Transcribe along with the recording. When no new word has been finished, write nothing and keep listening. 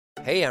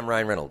Hey, I'm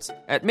Ryan Reynolds.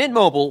 At Mint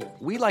Mobile,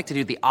 we like to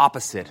do the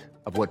opposite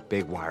of what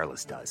Big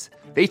Wireless does.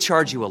 They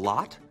charge you a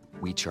lot,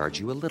 we charge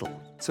you a little.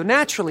 So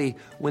naturally,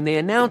 when they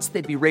announced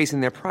they'd be raising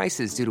their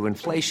prices due to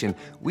inflation,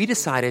 we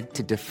decided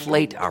to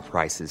deflate our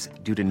prices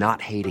due to not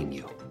hating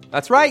you.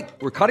 That's right.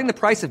 We're cutting the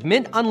price of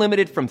Mint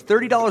Unlimited from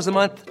 $30 a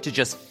month to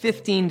just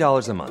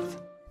 $15 a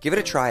month. Give it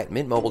a try at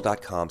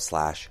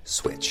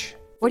mintmobile.com/switch.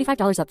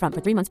 $45 up front for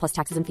 3 months plus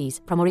taxes and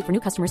fees. Promo rate for new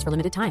customers for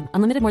limited time.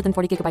 Unlimited more than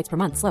 40 gigabytes per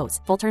month. Slows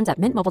full terms at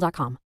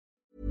mintmobile.com.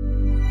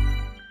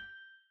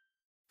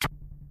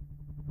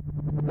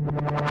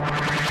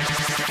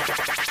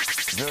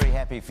 Very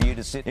happy for you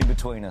to sit in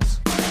between us.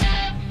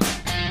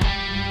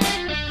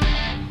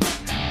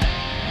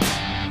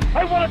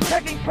 I want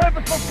attacking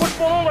purposeful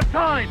football all the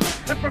time.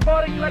 And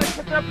providing you had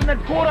it up in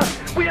that quarter,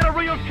 we had a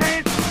real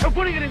chance of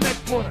winning it in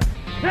that quarter.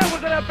 Now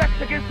we've got our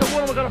backs against the wall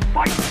and we've got to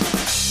fight.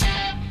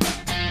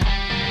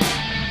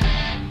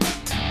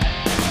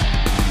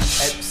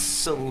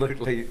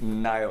 Absolutely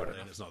nailed it.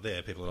 And it's not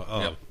there. People are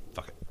like,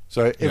 fuck it.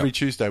 So every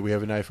Tuesday we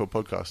have an AFL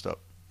podcast up.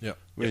 Yep.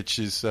 Which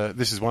is,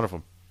 this is one of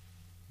them.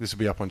 This will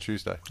be up on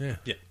Tuesday. Yeah.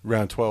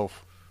 Round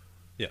 12.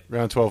 Yeah.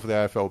 Round 12 of the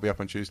AFL will be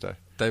up on Tuesday.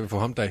 Day before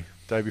hump day.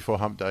 Day before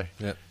hump day.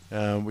 Yeah.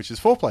 Which is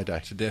foreplay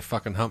day. Should dare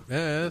fucking hump.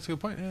 Yeah, that's a good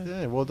point.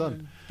 Yeah, well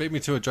done. Beat me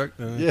to a joke.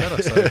 Yeah.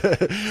 Better,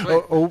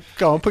 so.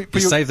 Go on, put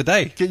your, save the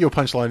day. Get your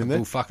punchline in there.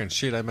 Oh, fucking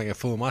shit. I make a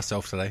fool of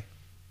myself today.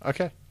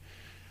 Okay.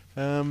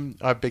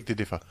 I beg to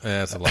differ.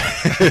 Yeah, that's a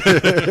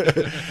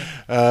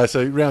lie.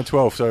 So round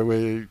 12. So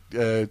we're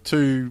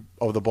 2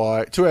 out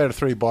of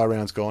 3 bye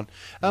rounds gone.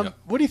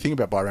 What do you think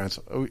about bye rounds?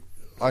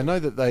 I know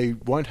that they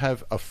won't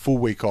have a full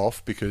week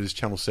off because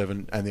Channel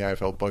 7 and the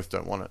AFL both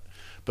don't want it.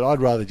 But I'd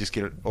rather just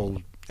get it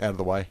all out of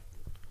the way.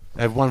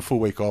 Have 1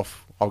 full week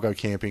off. I'll go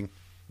camping,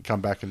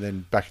 come back, and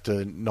then back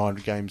to 9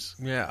 games.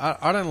 Yeah,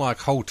 I don't like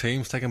whole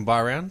teams taking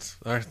bye rounds.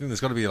 I think there's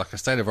got to be like a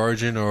state of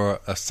origin or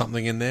a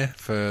something in there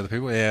for the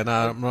people. Yeah,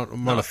 no, I'm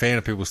not a fan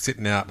of people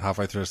sitting out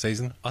halfway through a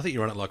season. I think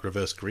you run it like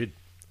reverse grid.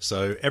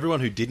 So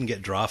everyone who didn't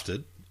get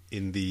drafted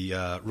in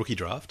the rookie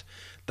draft,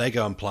 they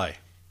go and play.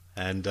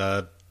 And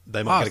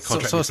they might get a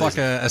contract. So it's like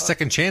a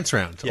second chance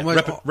round. Yeah,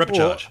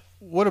 repecharge.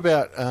 What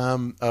about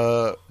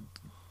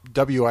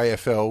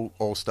WAFL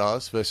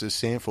All-Stars versus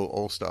SANFL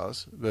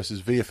All-Stars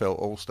versus VFL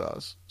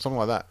All-Stars? Something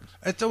like that.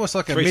 It's almost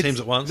like three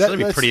teams at once. That'd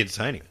be pretty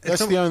entertaining.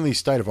 That's the only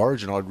state of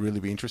origin I'd really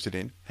be interested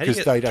in. How do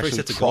you get 3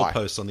 sets of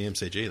goalposts on the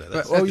MCG,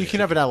 though? Well, you can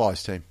have an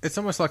allies team. It's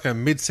almost like a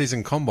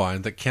mid-season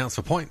combine that counts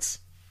for points.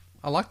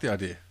 I like the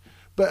idea.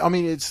 But, I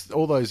mean, it's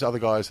all those other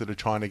guys that are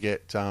trying to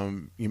get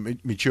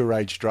mature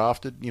age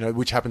drafted,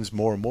 which happens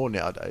more and more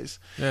nowadays.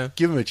 Yeah.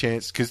 Give them a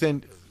chance, because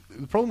then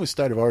the problem with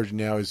State of Origin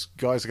now is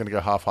guys are going to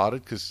go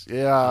half-hearted because,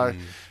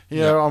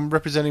 I'm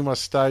representing my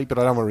state, but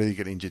I don't want to really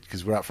get injured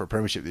because we're up for a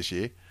premiership this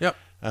year. Yep.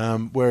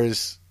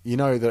 Whereas,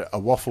 that a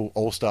Waffle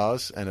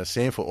All-Stars and a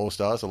Sanford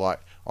All-Stars are like,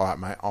 all right,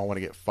 mate, I want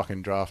to get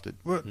fucking drafted.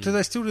 Well, do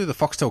they still do the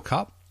Foxtel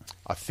Cup?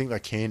 I think they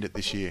canned it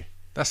this year.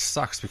 That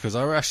sucks because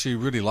I actually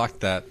really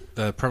like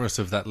the premise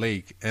of that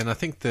league, and I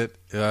think that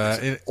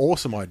it's an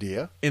awesome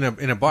idea in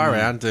a bye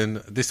round. And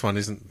this one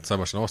isn't so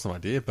much an awesome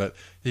idea, but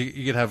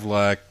you could have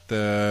like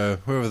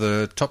whoever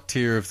the top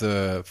tier of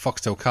the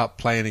Foxtel Cup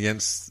playing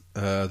against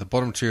the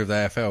bottom tier of the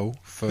AFL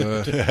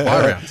for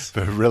bye rounds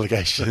for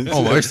relegation,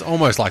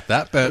 almost like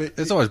that. But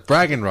it's always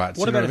bragging rights.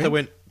 What about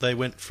if they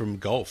went from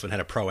golf and had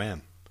a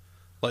pro-am?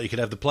 Like you could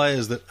have the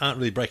players that aren't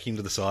really breaking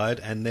into the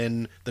side, and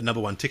then the number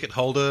 1 ticket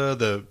holder,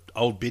 the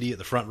old biddy at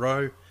the front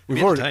row.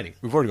 We've already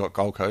got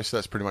Gold Coast, so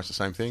that's pretty much the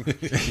same thing.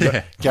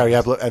 Yeah. Gary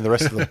Ablett and the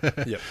rest of them.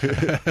 Yep.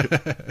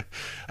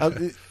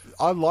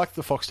 I like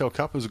the Foxtel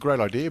Cup. It was a great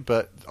idea,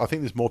 but I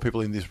think there's more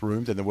people in this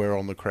room than there were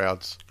on the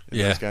crowds in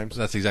those games.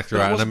 That's exactly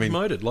But right. it wasn't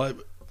promoted. Like,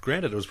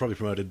 granted, it was probably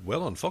promoted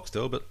well on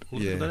Foxtel, but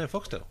they don't have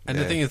Foxtel. And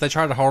the thing is, they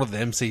tried to hold it at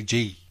the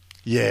MCG.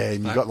 Yeah,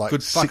 and you got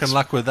good fucking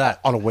luck with that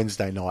on a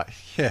Wednesday night.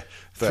 Yeah,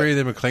 3 of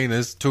them are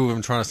cleaners, 2 of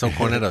them trying to sell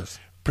cornettos.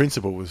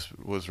 Principle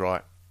was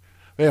right.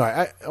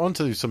 Anyway, on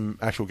to some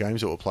actual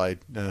games that were played.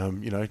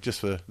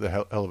 Just for the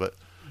hell of it.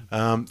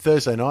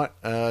 Thursday night,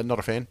 not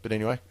a fan, but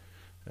anyway.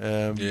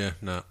 No,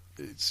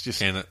 it's just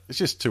can it? It's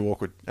just too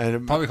awkward.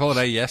 And public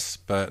holiday, yes,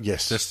 but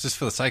yes, just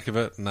for the sake of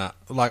it, nah.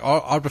 Like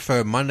I'd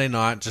prefer Monday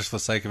night just for the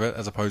sake of it,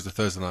 as opposed to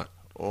Thursday night.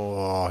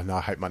 Oh, no,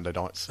 I hate Monday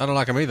nights. I don't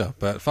like them either,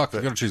 but you've got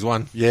to choose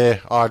one.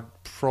 Yeah, I'd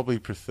probably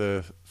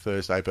prefer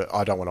Thursday, but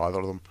I don't want either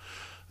of them.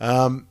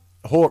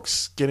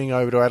 Hawks getting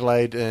over to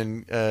Adelaide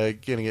and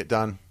getting it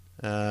done.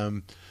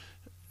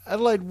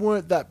 Adelaide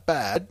weren't that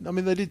bad. I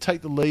mean, they did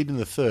take the lead in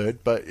the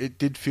third, but it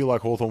did feel like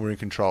Hawthorn were in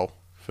control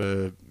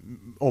for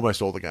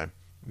almost all the game.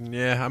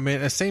 Yeah, I mean,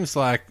 it seems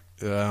like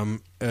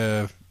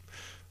whenever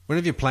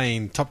you're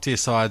playing top-tier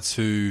sides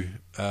who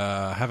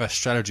have a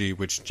strategy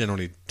which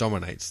generally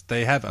dominates,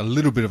 they have a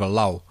little bit of a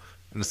lull.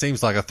 And it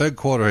seems like a third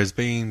quarter has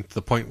been to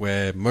the point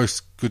where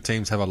most good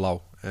teams have a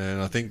lull.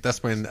 And I think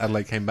that's when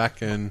Adelaide came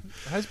back. And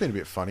it has been a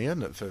bit funny,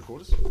 hasn't it, third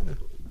quarters?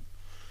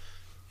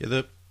 Yeah,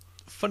 the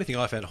funny thing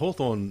I found,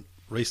 Hawthorn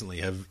recently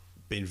have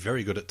been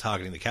very good at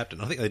targeting the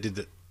captain. I think they did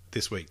that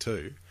this week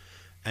too.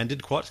 and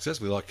did quite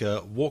successfully. Like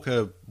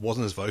Walker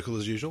wasn't as vocal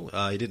as usual.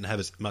 He didn't have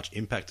as much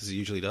impact as he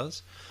usually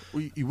does.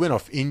 Well, he went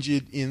off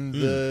injured in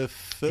the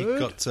third. He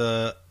got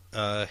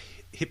a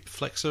hip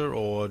flexor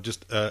or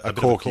just a bit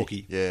corky. of a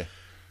corky. Yeah.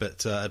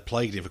 But it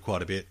plagued him for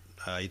quite a bit.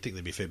 You'd think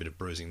there'd be a fair bit of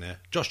bruising there.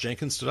 Josh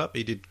Jenkins stood up.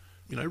 He did,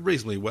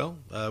 reasonably well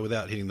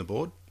without hitting the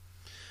board.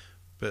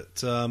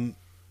 But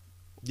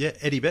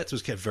Eddie Betts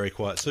was kept very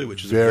quiet too,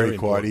 which is very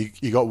quiet.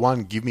 He got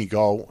one give me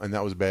goal, and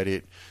that was about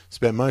it.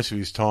 Spent most of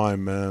his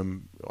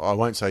time, I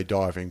won't say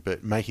diving,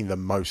 but making the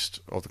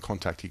most of the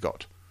contact he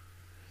got.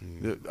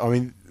 I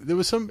mean, there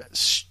were some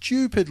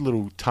stupid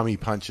little tummy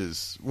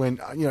punches when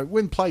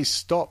plays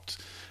stopped.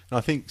 And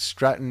I think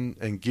Stratton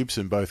and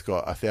Gibson both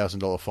got a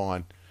 $1,000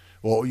 fine,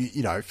 or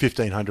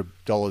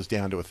 $1,500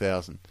 down to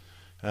 $1,000.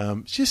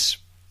 It's just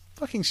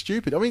fucking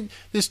stupid. I mean,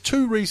 there's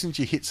two reasons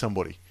you hit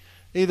somebody: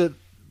 either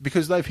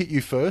because they've hit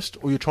you first,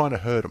 or you're trying to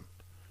hurt them.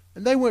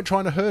 And they weren't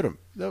trying to hurt them.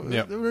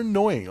 They were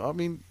annoying. I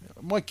mean,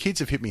 my kids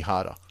have hit me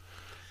harder.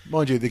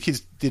 Mind you, the kids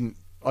didn't.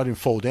 I didn't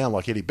fall down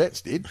like Eddie Betts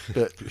did,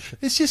 but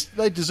it's just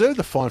they deserve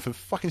the fine for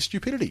fucking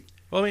stupidity.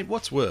 Well, I mean,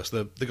 what's worse,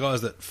 the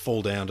guys that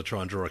fall down to try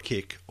and draw a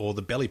kick, or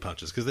the belly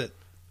punches? Because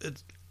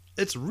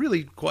it's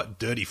really quite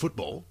dirty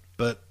football,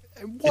 but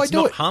it's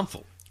not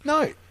harmful.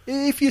 No,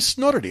 if you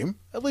snot at him,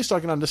 at least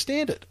I can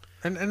understand it.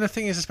 And the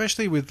thing is,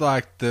 especially with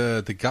like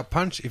the gut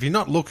punch, if you're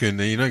not looking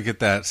and you don't get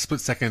that split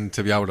second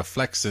to be able to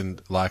flex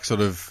and like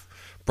sort of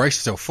brace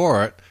yourself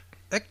for it,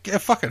 it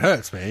fucking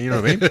hurts, man. You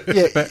know what I mean?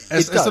 Yeah, but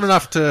it's not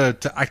enough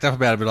to act up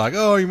about it, be like,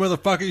 oh, you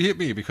motherfucker, you hit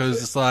me,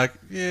 because it's like,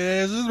 yeah,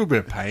 there's a little bit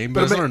of pain,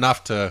 but it's not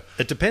enough to.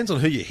 It depends on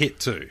who you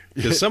hit too,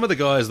 because some of the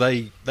guys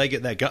they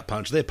get that gut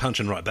punch, they're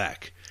punching right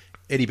back.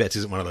 Eddie Betts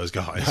isn't one of those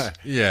guys.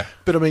 Yeah.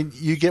 But I mean,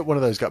 you get one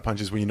of those gut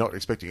punches when you're not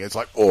expecting it. It's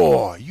like,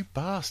 oh, you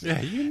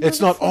bastard. Yeah,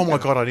 it's not, oh my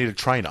God, I need a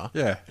trainer.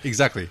 Yeah,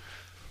 exactly.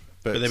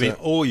 But I mean,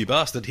 oh, you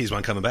bastard, here's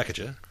one coming back at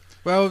you.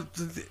 Well,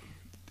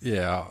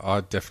 yeah,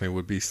 I definitely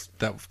would be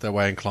that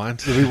way inclined.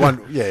 There'll be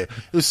one, yeah.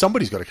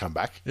 Somebody's got to come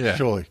back, Yeah.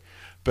 surely.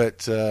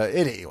 But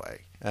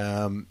anyway,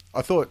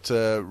 I thought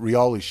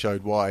Rioli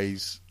showed why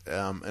he's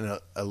an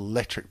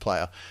electric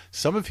player.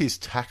 Some of his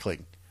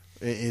tackling,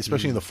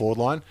 especially in the forward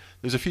line,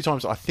 there's a few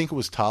times, I think it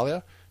was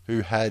Talia, who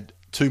had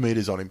 2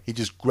 meters on him. He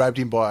just grabbed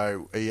him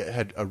he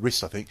had a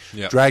wrist, I think,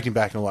 dragged him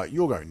back, and I'm like,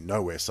 you're going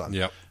nowhere, son.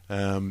 Yep.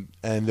 And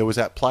there was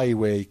that play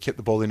where he kept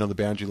the ball in on the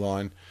boundary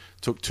line,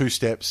 took 2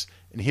 steps,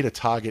 and hit a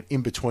target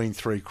in between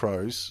 3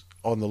 crows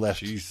on the left.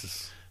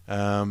 Jesus.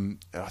 I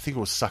think it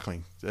was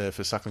Suckling,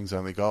 for Suckling's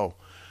only goal.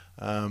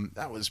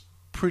 That was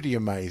pretty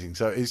amazing.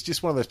 So it's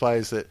just one of those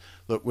players that,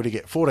 look, would he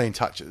get 14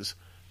 touches,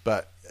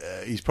 but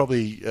he's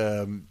probably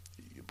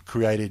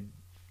created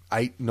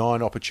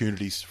 8-9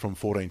 opportunities from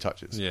 14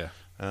 touches. Yeah.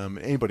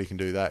 Anybody can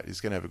do that.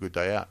 He's going to have a good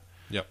day out.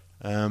 Yep.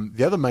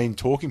 The other main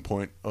talking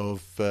point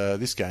of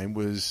this game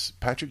was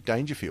Patrick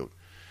Dangerfield.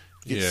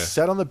 Gets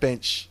sat on the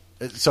bench.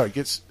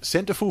 Gets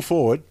sent to full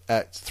forward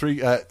at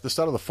the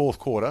start of the fourth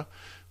quarter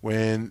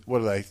when,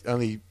 what are they,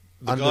 only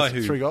The under guy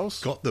who 3 goals?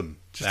 got them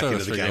Just back over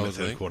into the 3 game goals, at I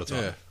third think. quarter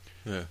time.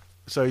 Yeah.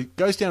 So he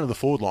goes down to the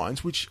forward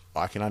lines, which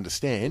I can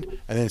understand,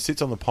 and then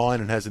sits on the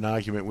pine and has an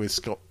argument with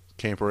Scott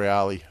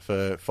Camporeale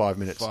for 5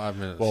 minutes. 5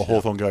 minutes, while yeah.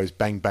 Hawthorn goes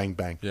bang, bang,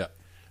 bang. Yeah.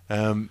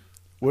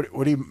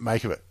 What do you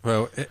make of it?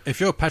 Well, if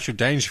you're Patrick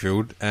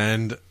Dangerfield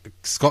and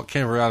Scott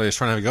Camporeale is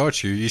trying to have a go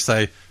at you, you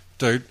say,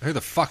 dude, who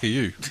the fuck are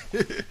you?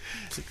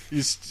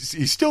 He's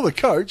still the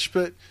coach,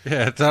 but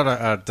Yeah,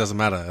 it doesn't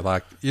matter.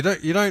 Like you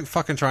don't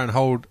fucking try and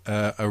hold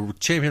a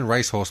champion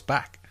racehorse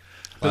back.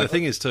 But the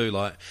thing is too,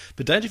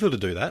 for Dangerfield to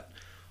do that,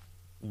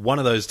 one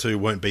of those two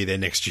won't be there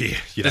next year.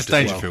 It's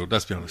Dangerfield.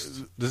 Let's be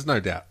honest. There's no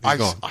doubt. He's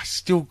gone. I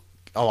still.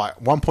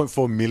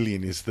 1.4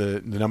 million is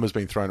the number's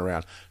been thrown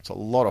around. It's a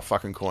lot of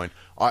fucking coin.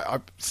 I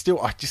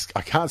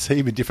can't see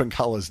him in different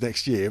colours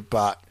next year,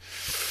 but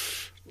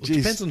It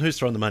depends on who's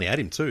throwing the money at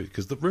him too,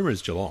 because the rumour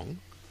is Geelong,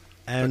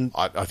 and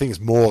I think it's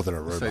more than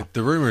a rumour. So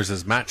the rumour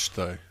is matched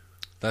though.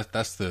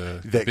 That's the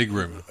big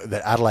rumour.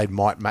 That Adelaide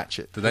might match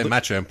it. Did they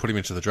match it and put him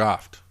into the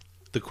draft?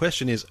 the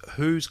question is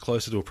who's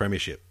closer to a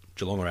premiership,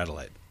 Geelong or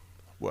Adelaide?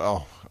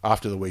 Well,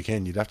 after the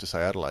weekend, you'd have to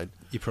say Adelaide.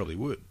 You probably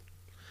would.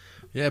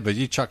 Yeah, but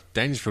you chuck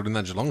Dangerfield in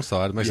that Geelong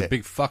side, it makes a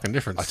big fucking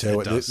difference. I tell you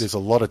what, there's a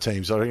lot of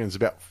teams. I reckon there's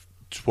about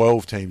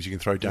 12 teams you can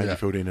throw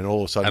Dangerfield in, and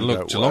all of a sudden and you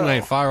look, go, Geelong wow.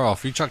 ain't far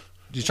off. You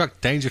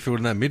chuck Dangerfield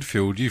in that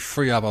midfield, you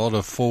free up a lot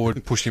of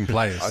forward pushing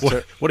players.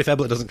 What if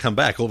Ablett doesn't come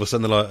back? All of a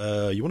sudden they're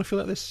like, you want to fill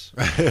out this?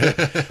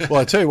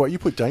 Well, I tell you what, you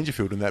put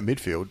Dangerfield in that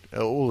midfield,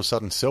 all of a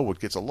sudden Selwood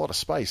gets a lot of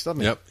space,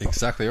 doesn't he? Yep,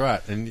 exactly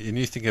right. And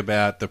you think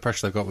about the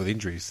pressure they've got with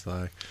injuries.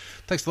 So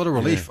it takes a lot of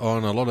relief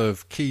on a lot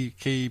of key.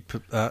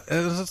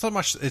 It's not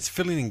much. It's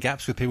filling in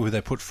gaps with people who they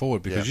put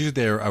forward because usually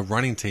they're a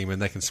running team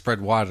and they can spread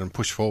wide and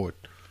push forward.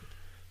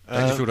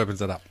 Dangerfield opens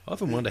that up. I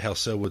often wonder how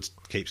Selwood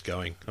keeps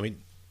going. I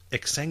mean,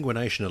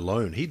 exsanguination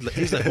alone.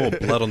 He's let more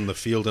blood on the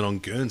field and on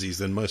Guernseys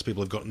than most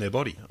people have got in their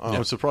body.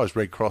 I'm surprised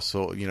Red Cross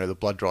or the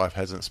blood drive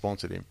hasn't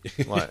sponsored him.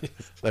 Like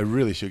they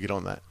really should get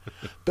on that.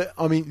 But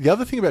I mean, the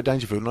other thing about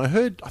Dangerfield, and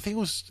I think it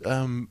was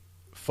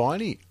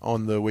Finey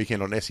on the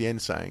weekend on SEN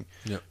saying,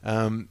 Yep.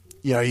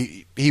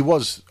 he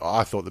was,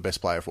 I thought, the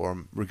best player for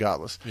him,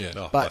 regardless. Yeah.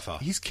 Oh, by but far.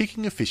 his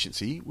kicking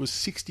efficiency was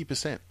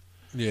 60%.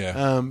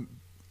 Yeah.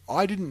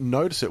 I didn't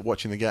notice it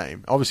watching the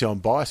game. Obviously, I'm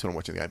biased when I'm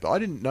watching the game, but I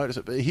didn't notice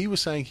it. But he was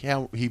saying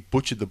how he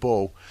butchered the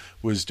ball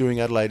was doing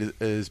Adelaide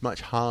as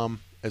much harm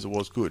as it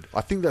was good.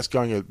 I think that's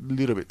going a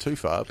little bit too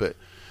far, but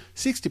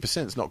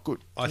 60% is not good.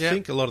 I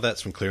think a lot of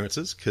that's from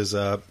clearances because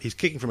he's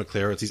kicking from a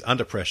clearance, he's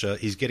under pressure,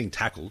 he's getting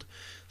tackled.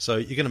 So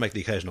you're going to make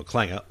the occasional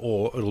clanger,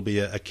 or it'll be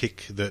a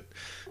kick that,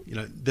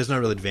 there's no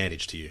real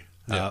advantage to you.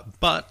 Yeah.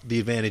 But the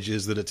advantage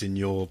is that it's in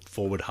your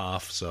forward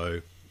half.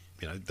 So,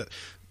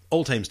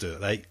 all teams do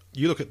it.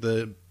 You look at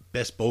the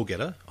best ball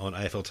getter on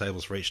AFL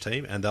tables for each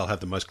team, and they'll have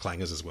the most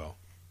clangers as well.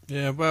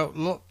 Yeah, well,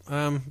 what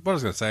I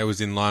was going to say was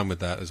in line with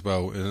that as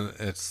well.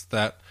 It's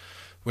that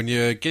when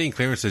you're getting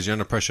clearances, you're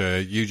under pressure,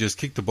 you just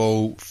kick the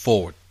ball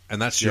forward, and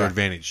that's your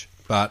advantage.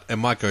 But it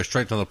might go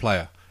straight to the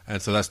player,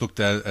 and so that's looked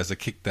at as a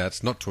kick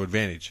that's not to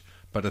advantage.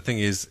 But the thing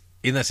is,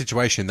 in that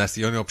situation, that's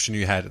the only option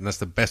you had, and that's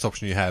the best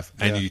option you have,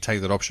 and you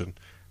take that option.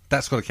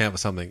 That's got to count for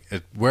something.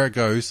 Where it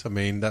goes, I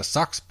mean, that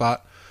sucks,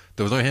 but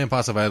there was no hand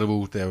pass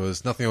available. There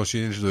was nothing else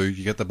you needed to do.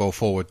 You get the ball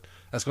forward.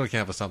 That's got to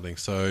count for something.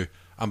 So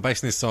I'm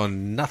basing this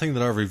on nothing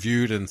that I've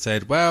reviewed and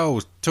said,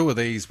 well, 2 of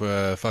these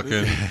were fucking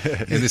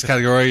in this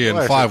category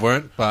and 5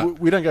 weren't. But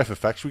we don't go for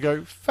facts. We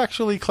go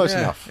factually close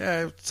enough.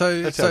 Yeah.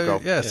 So That's our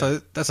goal.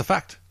 So that's a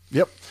fact.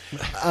 Yep.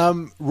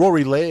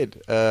 Rory Laird,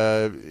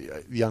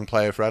 young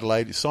player for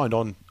Adelaide, signed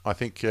on, I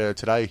think,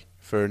 today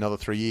for another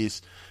 3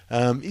 years.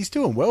 He's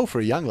doing well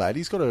for a young lad.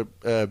 He's got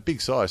a big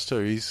size too.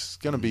 He's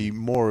going to be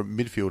more a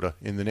midfielder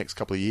in the next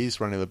couple of years,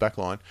 running the back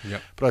line.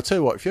 Yep. But I tell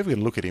you what, if you're ever going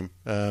to look at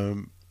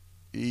him,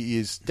 he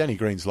is Danny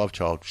Green's love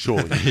child,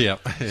 surely. Yeah.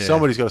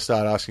 Somebody's got to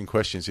start asking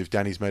questions if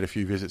Danny's made a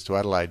few visits to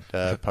Adelaide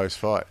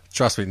post-fight.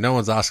 Trust me, no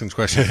one's asking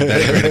questions about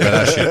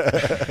that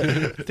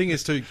shit. The thing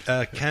is, too,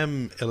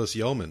 Cam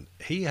Ellis-Yeoman,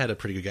 he had a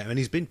pretty good game, and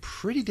he's been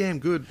pretty damn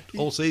good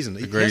all season.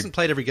 He hasn't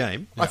played every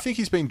game. I think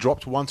he's been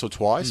dropped once or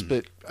twice,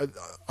 but I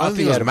only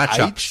think it was out of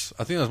matchups. age.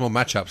 I think it was more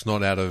matchups,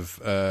 not out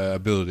of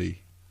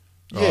ability.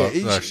 Yeah,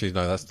 actually,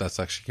 no, that's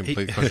actually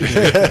completely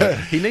contradictory.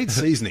 He needs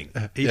seasoning.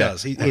 He Yeah.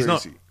 does. He's Where not.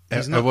 is he?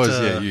 He's It not.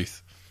 was youth.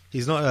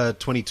 He's not a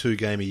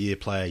 22-game-a-year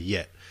player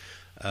yet.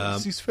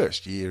 It's his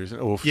first year, isn't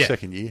it? Or yeah.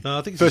 second year? No,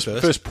 I think it's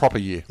his first proper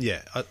year.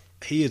 Yeah,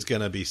 he is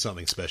going to be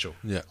something special.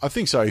 Yeah. I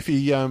think so. If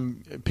he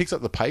picks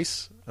up the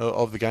pace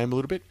of the game a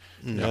little bit,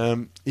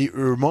 it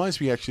reminds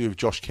me actually of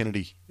Josh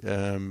Kennedy,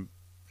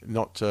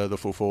 not the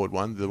full forward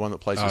one, the one that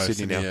plays for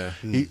Sydney now. yeah.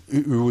 He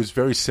was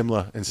very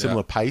similar and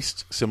similar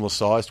paced, similar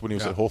sized when he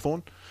was at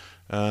Hawthorn,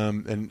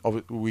 and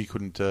we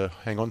couldn't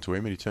hang on to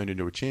him, and he turned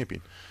into a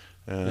champion.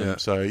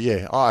 So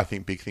I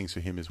think big things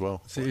for him as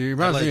well. See, he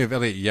reminds me of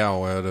Elliot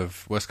Yao out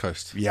of West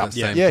Coast. Yeah. That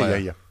same Yeah. player.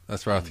 Yeah.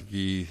 That's where I think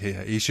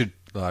he should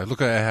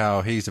look at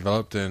how he's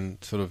developed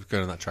and sort of go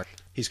down that track.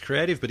 He's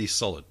creative, but he's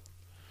solid,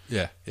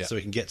 Yeah. so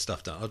he can get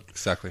stuff done.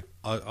 Exactly.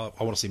 I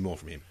want to see more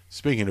from him.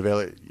 Speaking of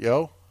Elliot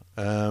Yeo,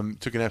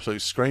 took an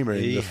absolute screamer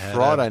in He the had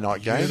Friday a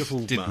night game. beautiful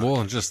Did mark. more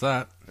than just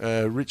that.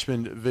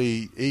 Richmond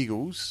v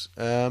Eagles.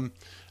 A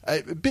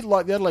bit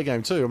like the Adelaide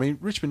game too. I mean,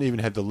 Richmond even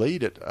had the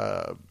lead at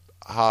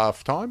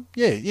half time.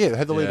 Yeah, they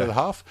had the lead at the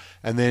half,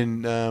 and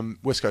then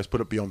West Coast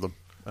put it beyond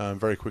them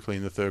very quickly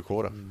in the third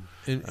quarter.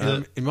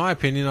 In my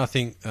opinion, I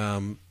think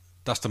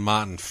Dustin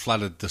Martin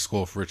flattered the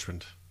score for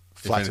Richmond.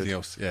 Flattered. If anything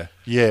else, yeah.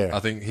 Yeah.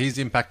 I think his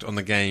impact on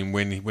the game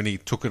when he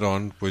took it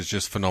on was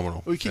just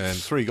phenomenal. We kicked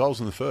 3 goals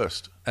in the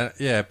first.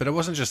 Yeah, but it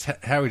wasn't just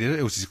how he did it.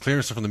 It was his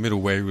clearance from the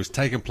middle where he was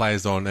taking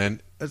players on.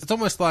 And it's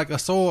almost like I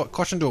saw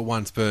Cochin do it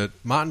once, but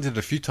Martin did it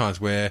a few times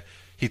where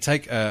he'd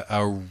take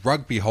a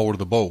rugby hold of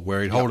the ball,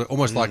 where he'd hold it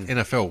almost like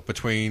NFL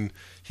between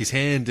his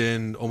hand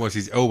and almost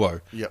his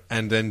elbow. Yep.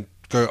 And then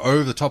go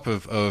over the top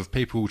of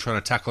people trying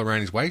to tackle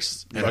around his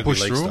waist and Rugby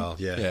push league through style,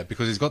 him. yeah.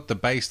 Because he's got the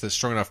base that's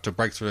strong enough to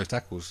break through those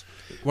tackles.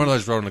 One of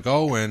those rolling a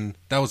goal, and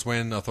that was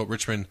when I thought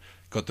Richmond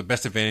got the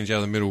best advantage out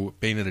of the middle,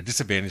 being at a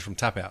disadvantage from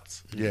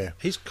tap-outs. Yeah.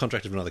 He's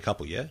contracted for another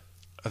couple, yeah?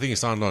 I think he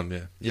signed on, yeah.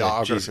 Yeah,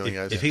 I've got a Geez, feeling he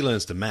has if that. he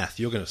learns to math,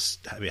 you're going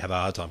to have a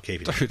hard time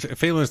keeping him.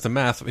 If he learns the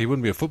math, he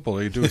wouldn't be a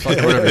footballer. He'd do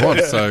fucking whatever he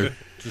wants. So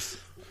just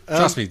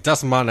trust me,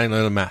 Dustin Martin ain't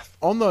learning math.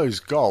 On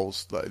those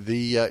goals,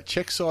 the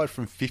Czech side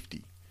from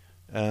 50,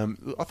 I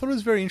thought it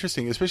was very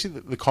interesting, especially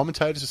the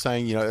commentators are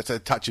saying, that's a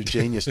touch of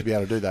genius to be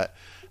able to do that.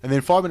 And then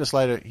 5 minutes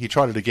later, he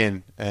tried it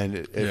again, and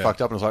it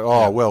fucked up, and I was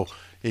like, well,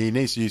 he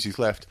needs to use his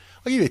left.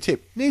 I'll give you a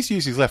tip. He needs to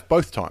use his left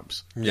both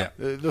times. Yeah.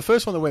 The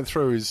first one that went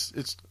through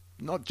it's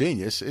not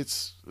genius.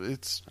 It's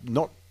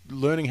not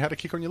learning how to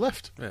kick on your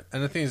left. Yeah.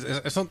 And the thing is,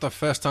 it's not the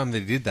first time that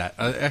he did that.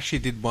 I actually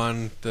did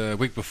one the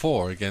week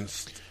before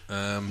against...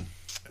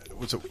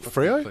 Was it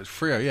Freo?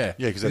 Freo, yeah.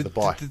 Yeah, 'cause they had the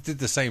bye. Did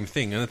the same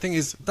thing. And the thing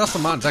is,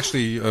 Dustin Martin's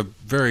actually a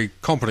very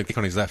competent kick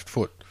on his left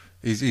foot.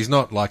 He's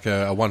not like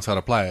a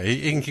one-sided player.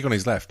 He can kick on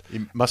his left.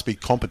 He must be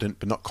competent,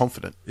 but not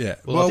confident. Yeah.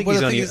 Well, I think he's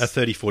the only thing is- a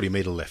 30, 40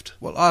 metre left.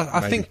 Well,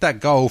 I think that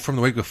goal from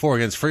the week before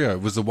against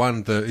Freo was the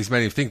one that he's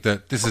made him think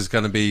that this is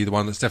going to be the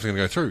one that's definitely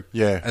going to go through.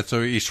 Yeah. And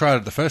so he's tried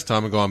it the first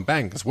time and gone,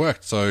 bang, it's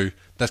worked. So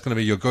that's going to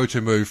be your go-to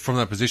move from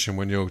that position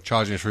when you're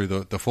charging through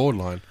the forward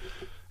line.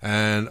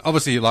 And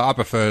obviously, like I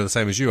prefer the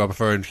same as you. I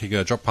prefer him to kick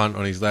a drop punt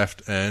on his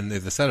left and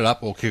either set it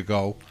up or kick a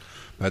goal.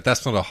 But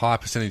that's not a high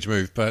percentage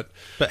move. But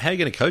But how are you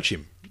going to coach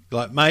him?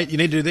 Like, mate, you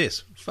need to do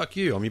this. Fuck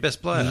you, I'm your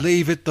best player.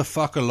 leave it the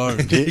fuck alone.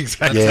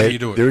 Exactly. That's how Yeah, you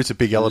do it. there is a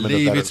big element of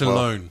leave that it as well.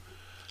 alone.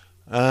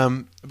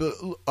 But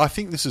I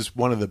think this is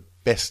one of the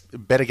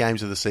better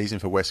games of the season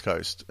for West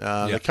Coast.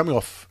 They're coming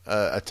off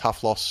a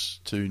tough loss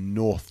to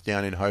North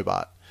down in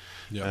Hobart,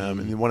 and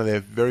then one of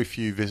their very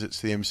few visits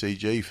to the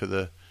MCG for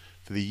the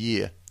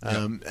year.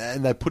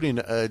 And they put in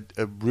a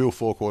real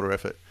four-quarter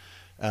effort,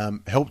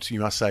 helped,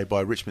 you must say,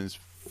 by Richmond's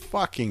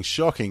fucking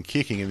shocking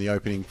kicking in the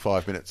opening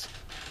 5 minutes.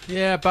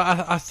 Yeah,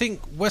 but I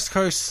think West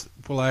Coast,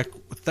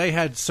 they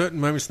had certain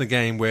moments in the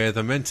game where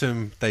they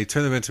turned the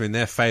momentum in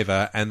their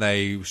favour and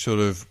they sort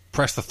of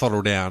pressed the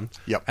throttle down.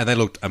 Yep. And they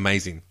looked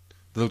amazing.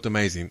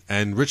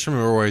 And Richmond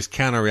were always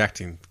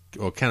counteracting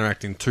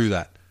to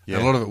that. Yeah.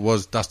 And a lot of it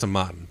was Dustin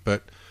Martin.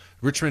 But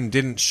Richmond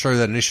didn't show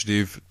that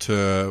initiative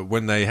to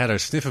when they had a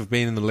sniff of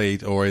being in the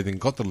lead or even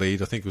got the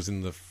lead. I think it was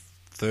in the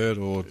third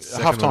or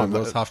second. Half-time.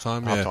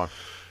 Half-time, yeah. Half-time.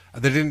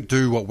 They didn't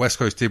do what West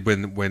Coast did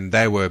when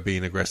they were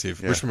being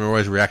aggressive. Yeah. Richmond were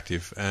always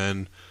reactive.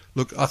 And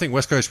look, I think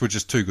West Coast were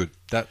just too good.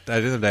 At the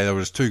end of the day, they were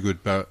just too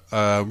good. But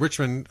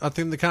Richmond, I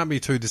think they can't be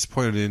too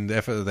disappointed in the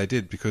effort that they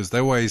did because they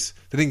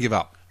didn't give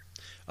up.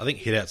 I think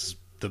hit-outs is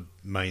the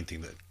main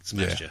thing that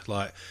smashed you.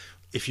 Like,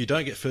 if you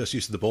don't get first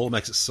use of the ball, it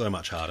makes it so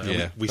much harder. And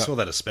Yeah, we saw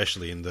that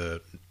especially in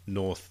the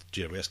North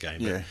GWS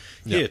game. But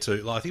Yeah. here too,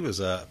 like, I think it was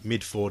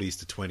mid-40s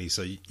to 20,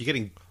 so you're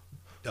getting...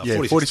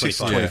 46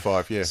 to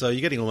 25, yeah. So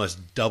you're getting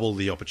almost double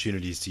the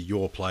opportunities to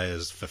your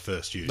players for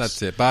first use.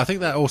 That's it. But I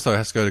think that also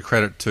has to go to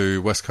credit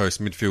to West Coast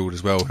midfield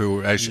as well,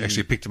 who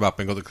actually picked them up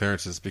and got the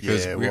clearances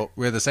because Yeah,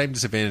 we had the same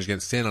disadvantage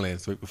against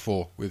Sandilands the week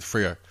before with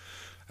Freo,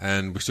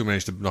 and we still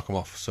managed to knock them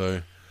off.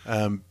 So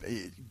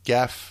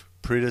Gaff,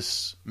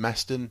 Pritis,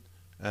 Maston,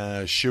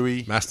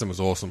 Shuey, Maston was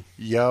awesome.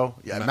 Yo.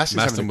 Yeah,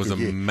 Maston was good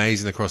year.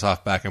 amazing across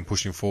half back and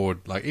pushing forward.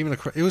 Like even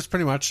it was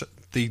pretty much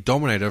the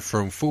dominator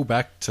from full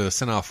back to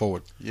centre half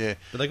forward. Yeah.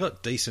 But they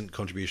got decent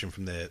contribution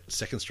from their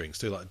second strings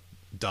too, like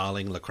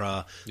Darling,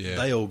 Lacroix. Yeah.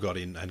 They all got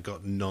in and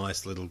got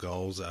nice little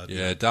goals.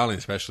 Yeah, Darling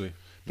especially.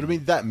 But I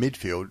mean, that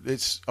midfield,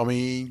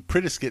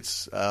 Pritis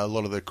gets a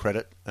lot of the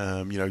credit.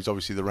 He's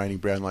obviously the reigning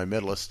Brownlow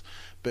medalist.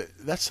 But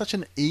that's such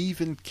an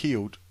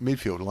even-keeled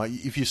midfield. Like,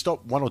 if you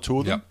stop one or two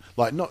of them,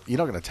 you're not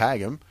going to tag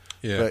them.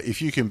 Yeah. But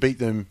if you can beat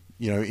them,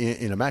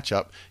 in a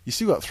matchup, you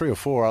still got 3 or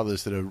 4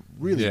 others that are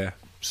really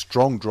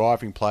strong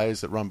driving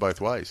players that run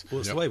both ways. Well,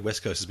 it's the way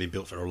West Coast has been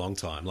built for a long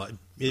time. Like,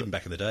 even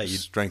back in the day,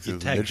 Strength you'd of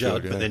the tag midfield,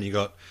 Judd, yeah. but then you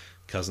got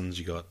Cousins,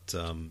 you got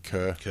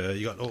Kerr,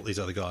 you got all these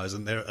other guys,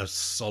 and they're a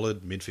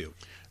solid midfield.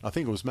 I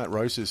think it was Matt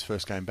Rose's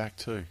first game back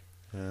too.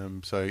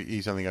 So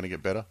he's only going to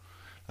get better.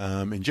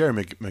 And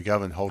Jeremy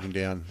McGovern holding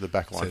down the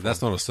back line. So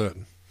that's not a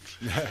certain.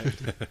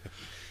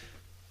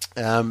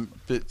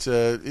 But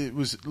it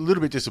was a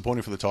little bit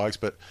disappointing for the Tigers,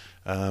 but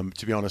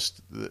to be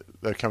honest,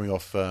 they're coming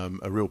off a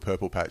real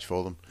purple patch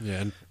for them. Yeah,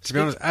 and to be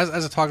honest,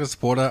 as a Tigers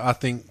supporter, I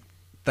think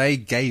they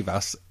gave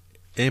us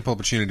ample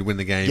opportunity to win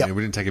the game, and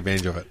we didn't take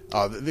advantage of it.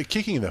 The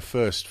kicking in the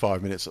first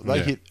 5 minutes,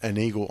 they hit an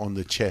eagle on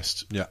the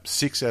chest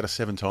 6 out of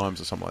 7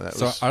 times or something like that.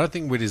 So I don't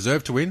think we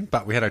deserved to win,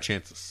 but we had our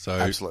chances. So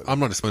Absolutely. I'm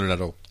not disappointed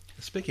at all.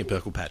 Speaking of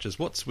purple patches,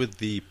 what's with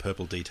the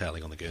purple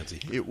detailing on the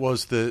Guernsey? It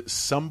was the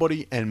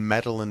Somebody and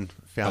Madeline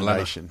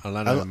Foundation.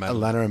 Alana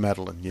and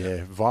Madeline,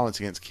 yeah. Violence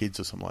against kids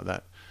or something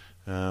like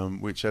that.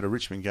 Which at a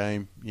Richmond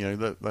game,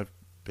 they've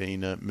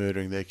been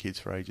murdering their kids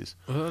for ages.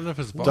 I don't know if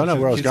it's Don't know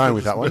where I was going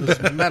with that one.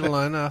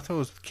 Madeline, I thought it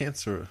was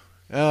cancer.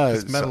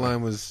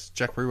 Madeline was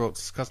Jack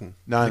Rewalt's cousin.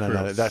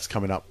 No, that's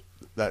coming up.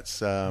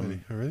 That's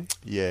Really?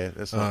 Yeah,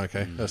 that's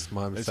okay. That's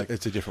my mistake.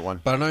 It's a different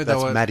one. But I know that's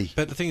they were Maddie.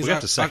 But the thing is, We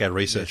have to sack our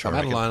research. I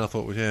reckon. Madeline, I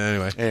thought was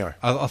anyway. Anyway.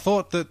 I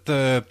thought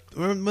that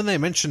when they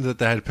mentioned that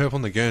they had purple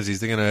on the Guernseys,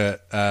 they're going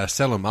to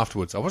sell them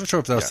afterwards. I wasn't sure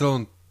if they were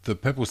selling the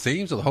purple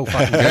seams or the whole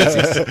fucking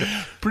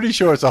Guernseys. Pretty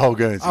sure it's a whole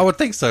Guernsey. I would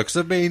think so, because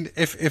I mean,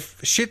 if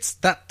shit's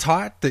that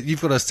tight that you've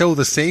got to sell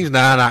the seams,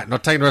 nah,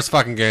 not taking the rest of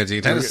fucking Guernsey.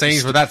 Take the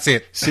seams, but that's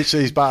it. Stitch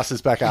these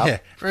bastards back up. Yeah,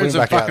 put we're in them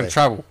some back out fucking there.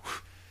 trouble.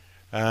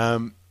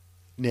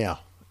 Now,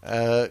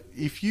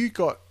 if you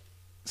got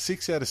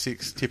 6 out of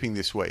 6 tipping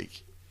this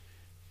week,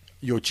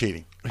 you're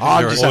cheating.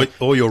 I'm just saying,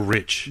 Or you're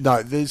rich.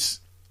 no, there's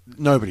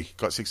nobody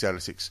got 6 out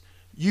of 6.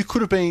 You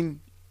could have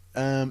been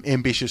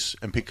ambitious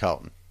and picked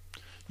Carlton.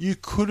 You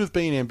could have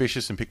been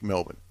ambitious and picked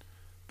Melbourne.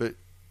 But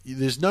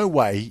there's no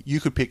way you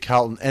could pick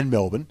Carlton and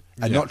Melbourne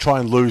and not try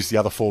and lose the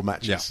other 4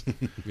 matches.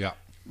 Yeah.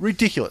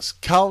 Ridiculous.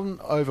 Carlton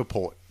over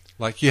Port.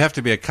 Like, you have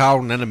to be a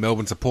Carlton and a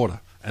Melbourne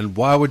supporter. And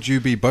why would you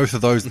be both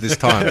of those at this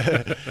time?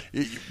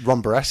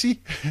 Ron Barassi?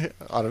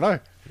 I don't know.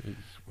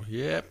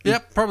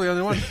 Yep. Probably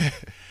only one.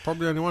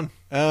 Probably only one.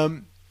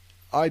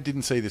 I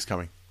didn't see this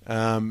coming.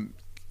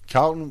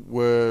 Carlton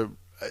were...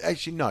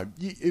 Actually, no.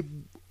 It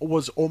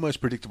was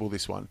almost predictable,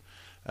 this one.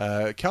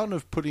 Carlton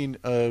have put in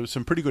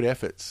some pretty good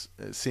efforts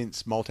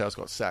since Malthouse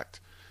got sacked.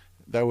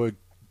 They were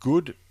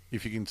good,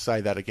 if you can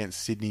say that,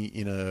 against Sydney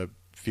in a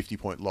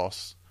 50-point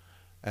loss.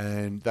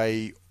 And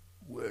they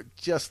were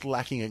just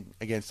lacking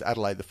against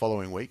Adelaide the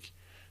following week,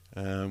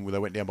 where they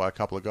went down by a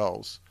couple of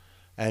goals.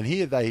 And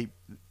here they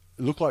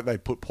looked like they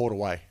put Port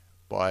away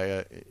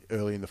by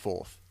early in the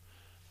fourth.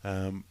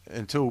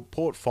 Until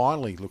Port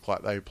finally looked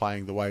like they were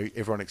playing the way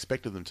everyone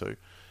expected them to,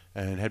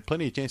 and had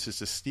plenty of chances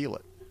to steal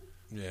it.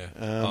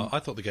 Yeah, I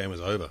thought the game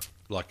was over.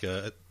 Like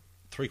at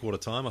 3/4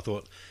 time, I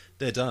thought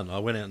they're done. I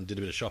went out and did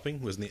a bit of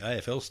shopping. Was in the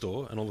AFL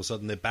store, and all of a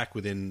sudden they're back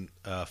within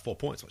 4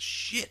 points. Like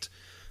shit.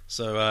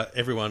 So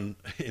everyone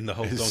in the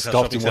whole Doncaster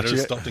shopping centre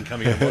has stopped and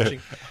coming and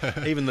watching.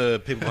 Even the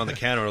people behind the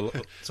counter,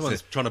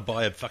 someone's trying to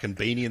buy a fucking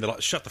beanie and they're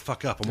like, shut the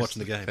fuck up, I'm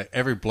watching the game.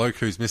 Every bloke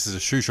who's misses a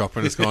shoe shop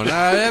and it's gone,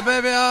 yeah,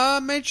 baby, I'll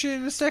meet you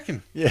in a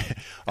second. Yeah.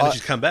 And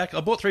she's come back,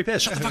 I bought 3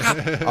 pairs, shut the fuck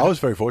up. I was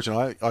very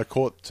fortunate. I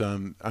caught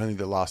only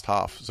the last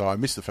half, so I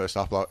missed the first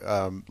half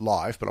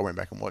live, but I went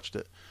back and watched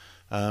it.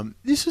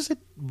 This was a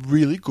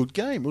really good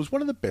game. It was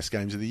one of the best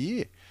games of the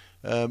year.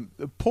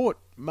 Port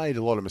made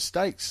a lot of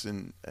mistakes,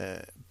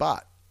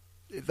 but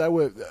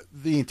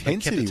the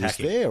intensity was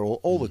there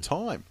all the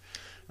time.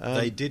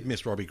 They did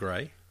miss Robbie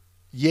Gray.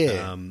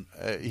 Yeah,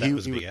 he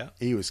was a big out.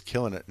 He was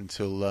killing it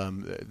until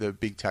the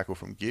big tackle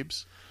from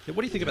Gibbs. Yeah,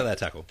 what do you think about that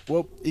tackle?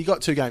 Well, he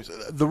got 2 games.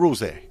 The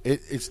rule's there.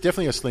 It's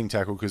definitely a sling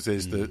tackle because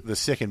there's the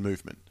second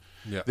movement.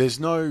 Yeah. There's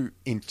no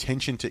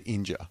intention to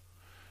injure,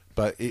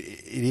 but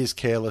it is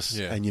careless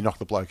and you knock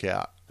the bloke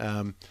out.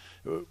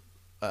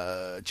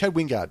 Chad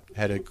Wingard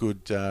had a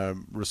good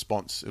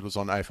response. It was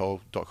on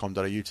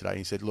afl.com.au today.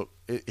 He said, look,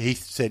 he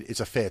said it's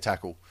a fair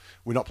tackle.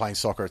 We're not playing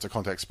soccer. It's a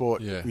contact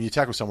sport. Yeah. When you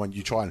tackle someone,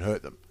 you try and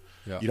hurt them.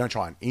 Yeah. You don't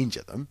try and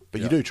injure them,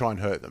 but you do try and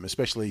hurt them,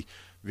 especially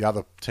the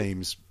other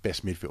team's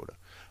best midfielder.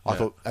 I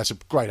thought that's a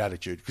great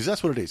attitude because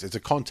that's what it is. It's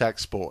a contact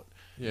sport.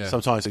 Yeah.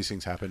 Sometimes these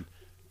things happen,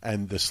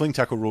 and the sling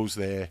tackle rule's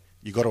there.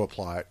 You got to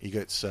apply it. He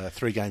gets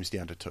 3 games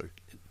down to 2.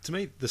 To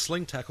me, the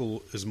sling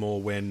tackle is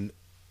more when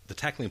the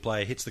tackling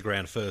player hits the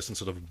ground first and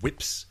sort of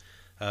whips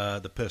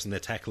the person they're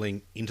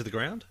tackling into the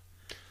ground.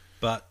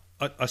 But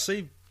I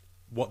see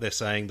what they're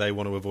saying. They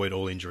want to avoid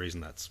all injuries,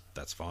 and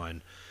that's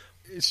fine.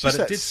 But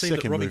it did seem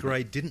that Robbie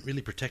Gray didn't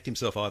really protect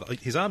himself either.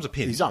 His arms are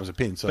pinned.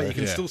 So but you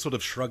can still sort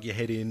of shrug your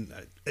head in,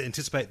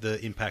 anticipate the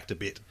impact a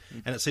bit.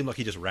 And it seemed like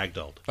he just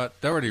ragdolled. But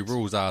the already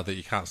rules are that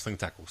you can't sling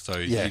tackle. So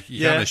you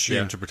can't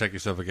assume to protect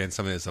yourself against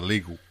something that's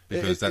illegal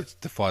because that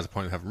defies the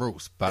point of having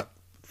rules. But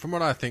from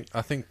what I think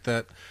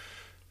that,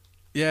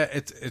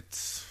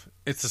 it's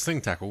a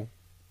sling tackle,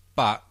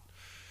 but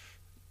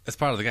it's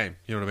part of the game.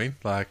 You know what I mean?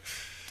 Like...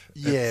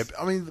 Yeah,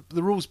 I mean,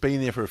 the rule's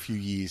been there for a few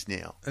years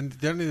now. And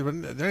the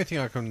only thing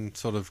I can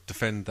sort of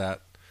defend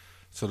that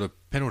sort of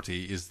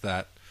penalty is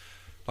that,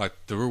 like,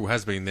 the rule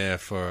has been there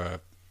for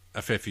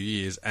a fair few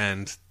years,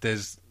 and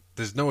there's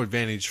no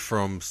advantage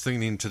from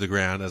slinging him to the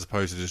ground as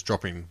opposed to just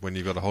dropping when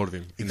you've got a hold of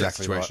him in that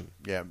situation.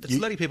 Right. Yeah, it's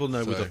letting people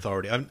know with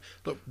authority.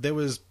 Look,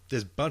 there's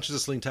bunches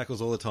of sling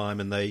tackles all the time,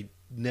 and they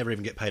never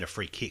even get paid a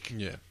free kick.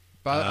 Yeah,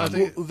 but I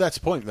think that's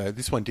the point, though.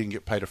 This one didn't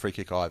get paid a free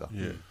kick either.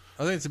 Yeah.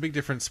 I think it's a big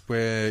difference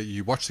where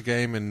you watch the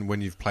game and when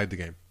you've played the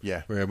game.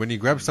 Yeah. Where when you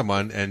grab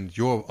someone and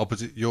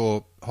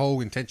your whole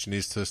intention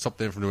is to stop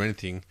them from doing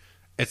anything,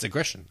 it's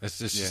aggression. It's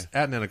just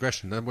out and out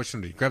aggression. And what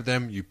you do, you grab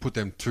them, you put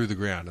them to the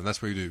ground, and that's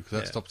what you do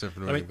because that stops them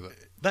from doing anything with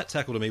it. That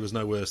tackle to me was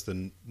no worse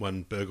than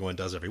one Burgoyne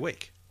does every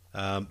week.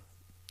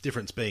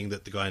 Difference being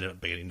that the guy ended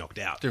up getting knocked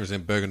out. Difference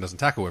in Burgoyne doesn't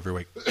tackle every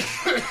week.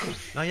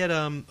 No, he had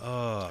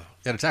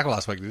he had a tackle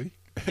last week, did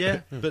he? Yeah,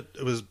 but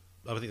it was.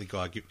 I think the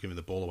guy giving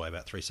the ball away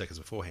about 3 seconds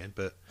beforehand.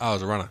 But it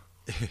was a runner.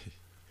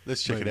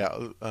 Let's check it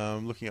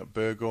out. Looking at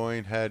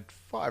Burgoyne, had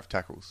 5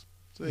 tackles.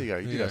 So there you go.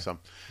 You did have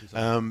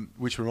some.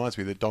 Which reminds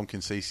me that Don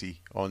Concisi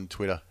on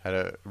Twitter had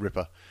a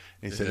ripper.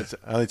 And he said it's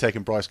only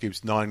taken Bryce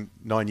Gibbs 9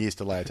 years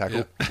to lay a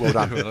tackle. Well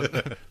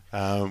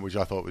done. Which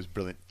I thought was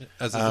brilliant.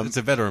 It's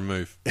a veteran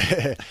move.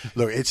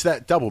 Look, it's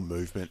that double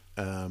movement.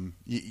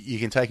 You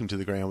can take him to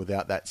the ground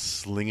without that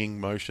slinging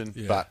motion.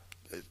 Yeah. But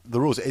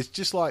the rules, it's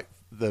just like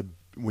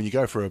when you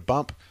go for a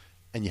bump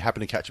and you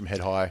happen to catch them head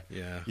high,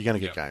 you're going to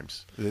get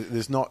games.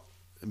 There's not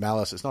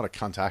malice. It's not a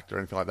contact or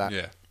anything like that.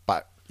 Yeah.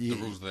 But the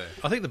rules there.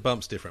 I think the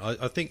bump's different.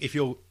 I think if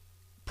your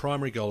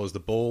primary goal is the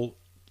ball,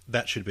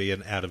 that should be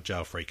an out of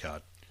jail free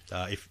card.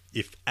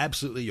 If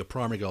absolutely your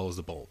primary goal is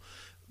the ball.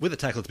 With a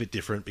tackle, it's a bit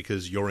different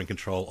because you're in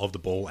control of the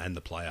ball and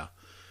the player.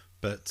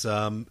 But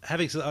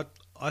having said,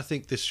 I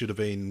think this should have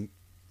been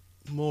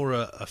more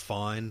a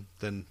fine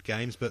than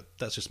games. But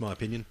that's just my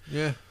opinion.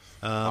 Yeah.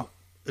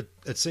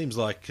 It seems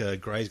like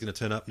Gray's going to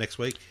turn up next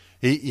week.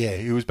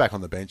 He was back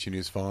on the bench and he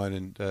was fine.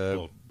 And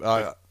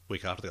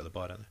week after they got the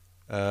bye, don't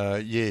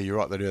they? Yeah, you're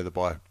right. They do have the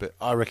bye, but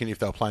I reckon if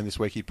they were playing this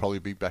week, he'd probably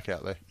be back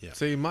out there. Yeah.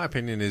 See, my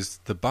opinion is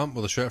the bump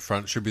or the shirt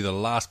front should be the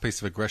last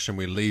piece of aggression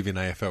we leave in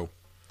AFL.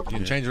 You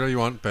can change whatever you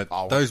want, but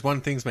those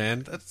one things,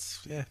 man,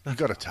 that's, you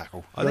got to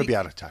tackle. I Got to think be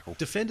able to tackle.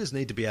 Defenders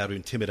need to be able to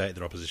intimidate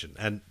their opposition,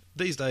 and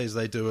these days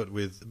they do it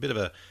with a bit of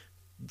a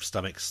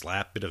stomach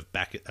slap, bit of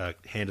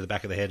hand to the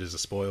back of the head as a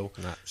spoil.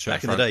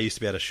 Back in the day, you used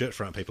to be able to shirt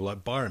front people.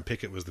 Like Byron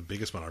Pickett was the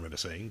biggest one I remember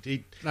seeing.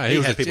 He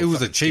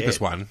was the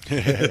cheapest one.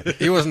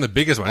 He wasn't the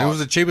biggest one. He was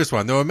the cheapest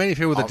one. There were many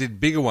people that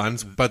did bigger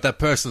ones, but that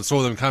person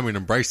saw them coming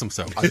and braced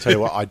themselves. I tell you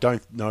what, I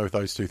don't know if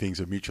those two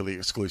things are mutually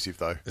exclusive,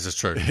 though. This is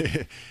true.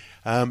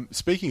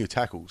 Speaking of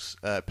tackles,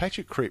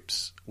 Patrick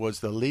Cripps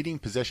was the leading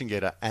possession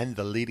getter and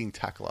the leading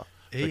tackler.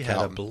 He had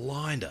a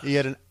blinder. He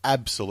had an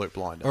absolute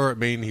blinder. Or it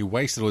mean he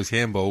wasted all his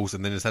handballs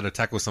and then just had to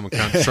tackle someone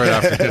straight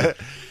after him.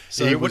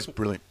 So he was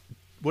brilliant.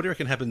 What do you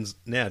reckon happens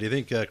now? Do you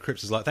think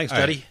Cripps is like, thanks,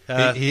 Juddy?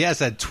 He has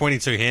had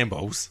 22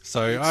 handballs,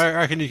 so I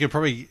reckon you could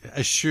probably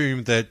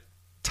assume that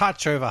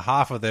touch over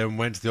half of them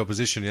went to the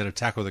opposition. He had to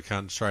tackle the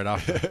cunt straight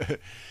after.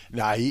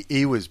 No,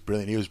 he was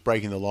brilliant. He was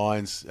breaking the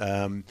lines.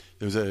 There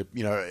was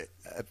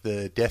at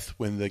the death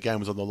when the game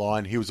was on the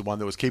line, he was the one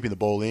that was keeping the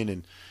ball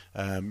in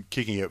and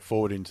kicking it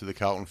forward into the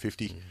Carlton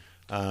 50.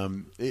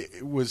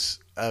 It was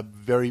a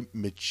very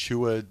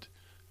matured,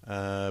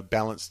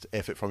 balanced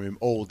effort from him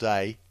all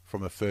day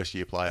from a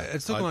first-year player.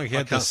 It's looking like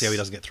I can't see how he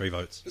doesn't get 3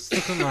 votes. It's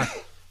looking like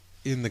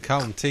in the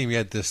Carlton team he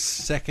had the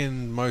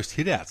second most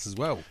hit-outs as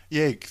well.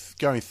 Yeah,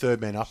 going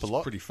third man up a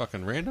lot. Pretty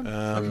fucking random.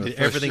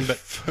 Everything but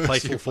play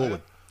full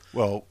forward.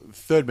 Well,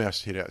 third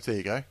most hit-outs, there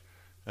you go.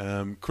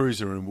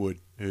 Cruiser and Wood,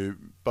 who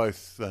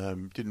both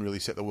didn't really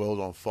set the world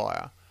on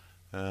fire,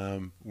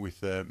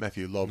 with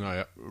Matthew Lobb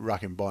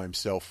rucking by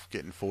himself,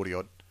 getting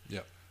 40-odd.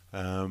 Yep.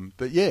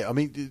 But yeah, I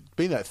mean,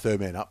 being that third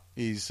man up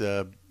is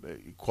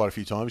quite a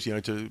few times,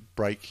 to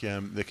break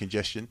the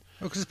congestion.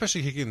 Well, because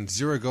especially kicking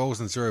 0 goals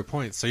and 0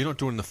 points, so you're not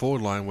doing the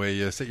forward line where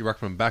you set your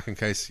ruckman back in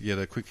case you get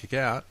a quick kick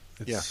out.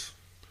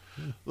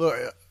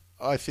 Look,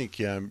 I think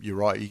you're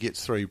right. He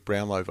gets 3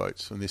 Brownlow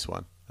votes on this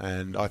one.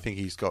 And I think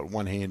he's got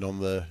one hand on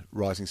the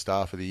Rising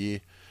Star for the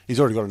year. He's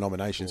already got a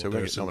nomination, so we're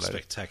going to get nominated.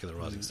 Spectacular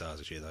Rising Stars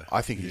this year, though.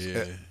 I think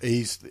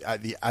he's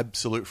the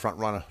absolute front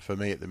runner for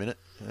me at the minute.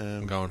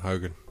 I'm going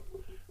Hogan.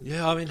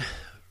 Yeah, I mean,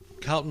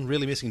 Carlton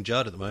really missing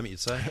Judd at the moment,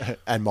 you'd say.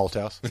 And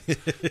Malthouse.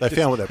 They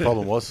found what their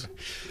problem was.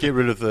 Get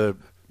rid of the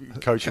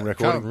coaching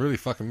record. Carlton really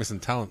fucking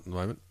missing talent at the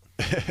moment.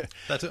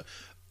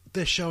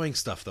 They're showing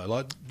stuff, though.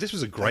 Like, this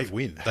was a great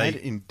win. They had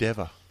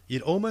endeavour.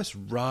 You'd almost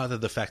rather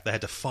the fact they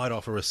had to fight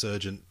off a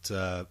resurgent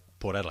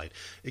Port Adelaide,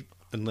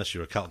 unless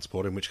you're a Carlton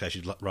supporter, in which case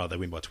you'd rather they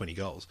win by 20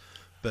 goals.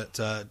 But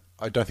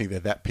I don't think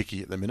they're that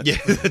picky at the minute. Yeah,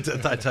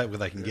 they take what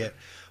they can get.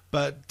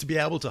 But to be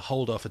able to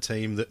hold off a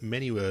team that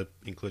many were,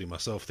 including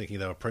myself, thinking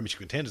they were premiership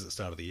contenders at the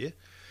start of the year,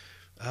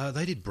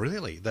 they did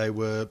brilliantly. They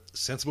were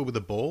sensible with the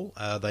ball.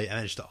 They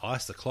managed to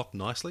ice the clock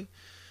nicely.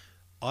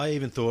 I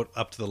even thought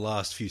up to the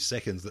last few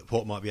seconds that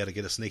Port might be able to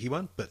get a sneaky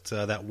one, but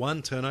that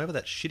one turnover,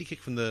 that shitty kick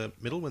from the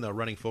middle when they were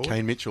running forward.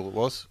 Kane Mitchell it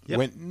was. Yep.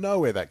 Went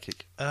nowhere, that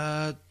kick.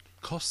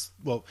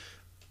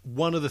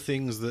 One of the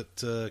things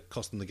that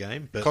cost them the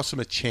game. But cost them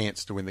a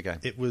chance to win the game.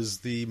 It was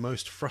the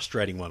most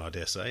frustrating one, I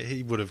dare say.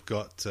 He would have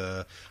got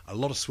a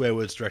lot of swear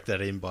words directed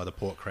at him by the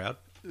Port crowd.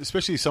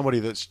 Especially somebody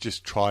that's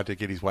just tried to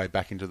get his way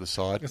back into the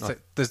side.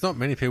 There's not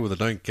many people that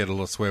don't get a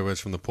lot of swear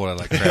words from the Port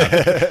Adelaide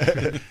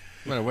crowd.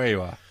 No matter where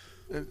you are.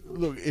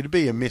 Look, it'd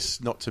be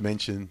amiss not to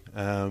mention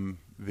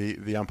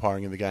the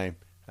umpiring in the game.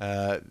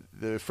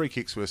 The free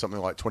kicks were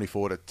something like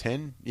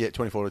 24-10. Yeah,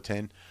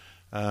 24-10.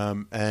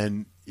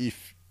 And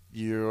if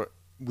you're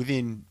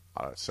within,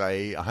 I'd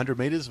say, 100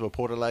 metres of a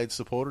Port Adelaide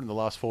supporter in the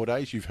last 4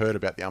 days, you've heard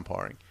about the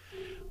umpiring.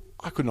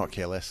 I could not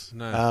care less.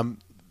 No.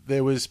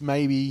 There was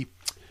maybe,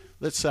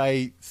 let's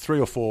say,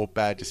 3 or 4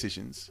 bad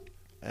decisions.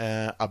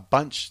 A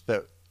bunch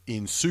that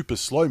in super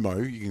slow-mo,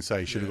 you can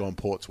say, should have gone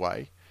Port's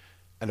way.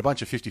 And a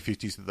bunch of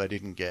 50-50s that they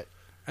didn't get.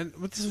 And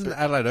this was in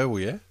Adelaide Oval,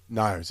 yeah?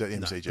 No, it was at the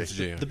MCG.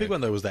 MCG, the big one,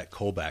 though, was that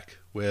callback,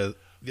 where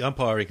the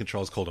umpire in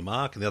control's called a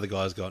mark, and the other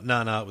guy's got,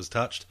 no, it was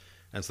touched,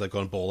 and so they've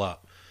gone ball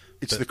up.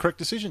 It's the correct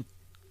decision.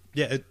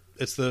 Yeah,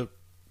 it's the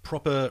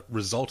proper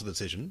result of the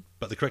decision,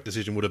 but the correct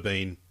decision would have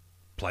been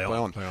play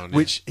on. Yeah.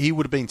 Which he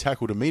would have been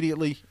tackled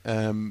immediately.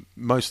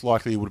 Most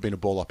likely it would have been a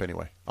ball up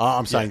anyway.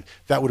 I'm saying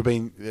that would have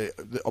been,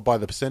 by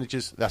the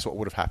percentages, that's what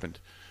would have happened.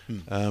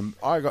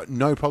 I got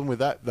no problem with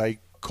that. They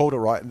called it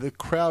right. The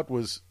crowd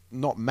was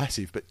not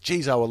massive, but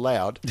geez, they were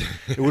loud.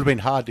 It would have been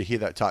hard to hear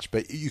that touch,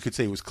 but you could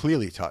see it was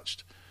clearly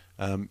touched.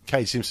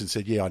 Kay Simpson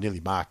said, I nearly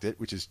marked it,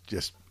 which is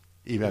just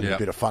even having a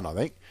bit of fun, I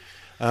think.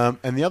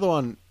 And the other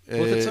one...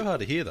 Well, if it's so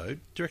hard to hear, though, do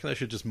you reckon they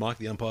should just mic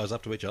the umpires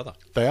up to each other?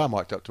 They are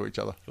mic'd up to each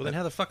other. Well, then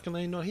how the fuck can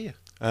they not hear?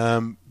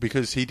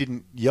 Because he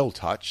didn't yell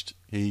touched.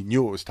 He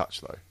knew it was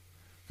touched, though,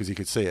 because he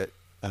could see it.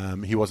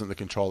 He wasn't the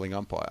controlling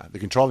umpire. The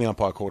controlling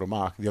umpire called a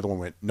mark. The other one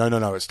went,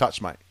 no, it's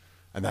touched, mate.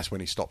 And that's when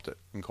he stopped it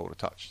and called it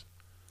touched.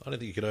 I don't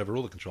think you could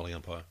overrule the controlling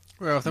umpire.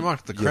 Well, if they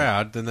marked the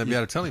crowd, then they'd be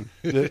able to tell him.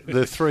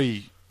 The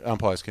 3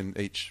 umpires can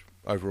each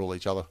overrule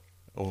each other.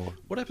 Or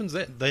what happens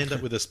then? They end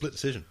up with a split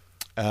decision.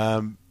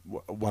 One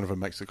of them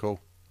makes the call.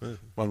 One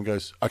of them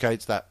goes, okay,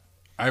 it's that.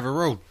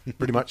 Overruled.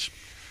 Pretty much.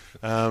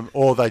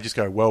 Or they just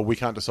go, well, we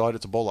can't decide,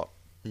 it's a ball up.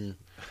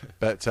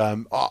 But,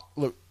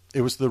 look,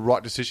 it was the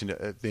right decision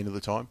at the end of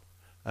the time.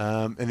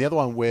 And the other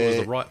one where... It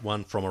was the right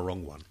one from a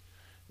wrong one.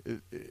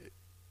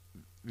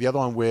 The other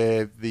one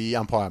where the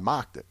umpire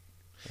marked it.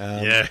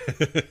 Yeah.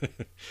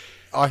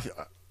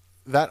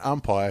 That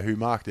umpire who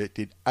marked it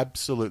did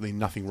absolutely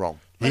nothing wrong.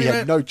 He Let him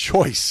had no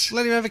choice.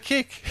 Let him have a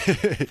kick.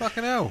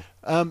 Fucking hell.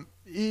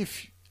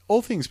 If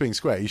all things being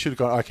square, you should have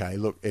gone, okay,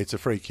 look, it's a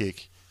free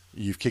kick.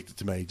 You've kicked it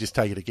to me. Just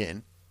take it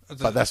again.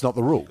 But that's not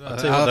the rule.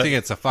 I think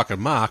it's a fucking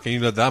mark, and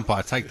you let the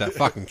umpire take that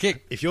fucking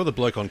kick. If you're the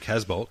bloke on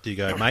Casbolt, do you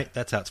go, mate,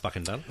 that's how it's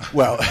fucking done?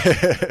 Well,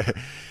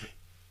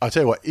 I'll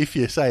tell you what, if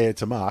you say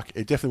it's a mark,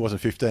 it definitely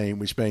wasn't 15,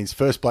 which means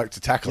first bloke to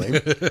tackle him.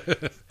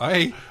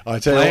 Hey, I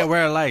tell play you it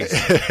where a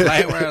lace. Play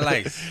it where a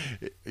lace.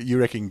 You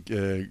reckon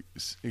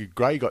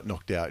Gray got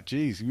knocked out?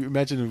 Jeez, you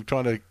imagine him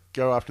trying to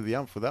go after the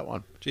ump for that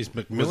one. Jeez,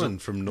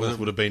 McMillan from North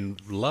would have been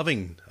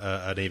loving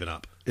an even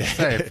up.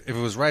 Say, if it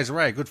was Razor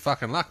Ray, good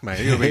fucking luck, mate.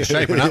 He would have been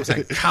shaping up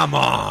saying, come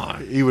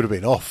on. He would have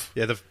been off.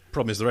 Yeah, the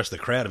problem is the rest of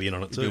the crowd have been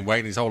on it He's too. been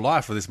waiting his whole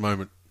life for this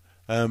moment.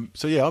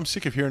 So yeah, I'm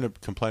sick of hearing them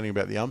complaining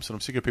about the umps, and I'm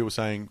sick of people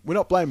saying we're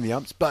not blaming the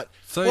umps, but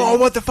So I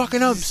want the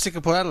fucking umps. Sick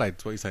of Port Adelaide,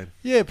 that's what you're saying.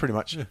 Yeah, pretty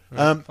much. right,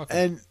 fuck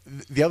 'em.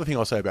 And the other thing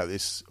I'll say about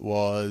this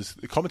was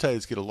the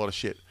commentators get a lot of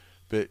shit,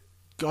 but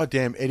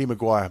goddamn, Eddie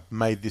Maguire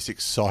made this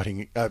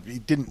exciting. He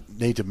didn't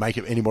need to make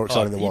it any more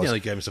exciting than it He was. nearly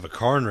gave himself a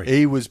coronary.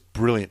 He was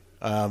brilliant.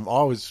 I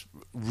was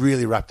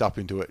really wrapped up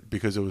into it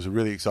because it was a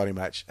really exciting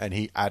match, and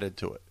he added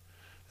to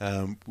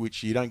it,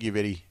 which you don't give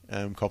Eddie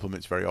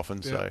compliments very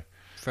often. So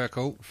Fair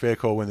call. fair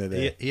call when they're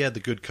there. He had the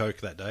good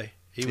coke that day.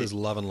 He was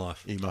loving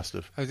life. He must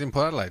have. I was in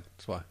Port Adelaide,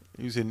 that's why.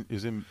 He was in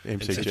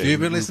MCG. If you've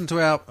been listening to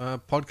our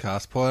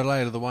podcast, Port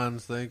Adelaide are the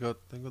ones they got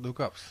the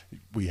hookups.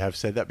 We have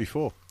said that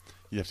before.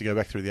 You have to go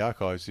back through the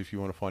archives if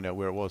you want to find out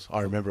where it was.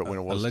 I remember it when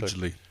it was.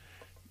 Allegedly. Too.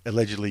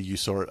 Allegedly, you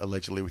saw it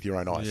allegedly with your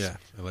own eyes. Yeah,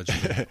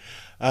 allegedly.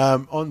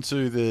 On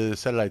to the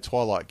Saturday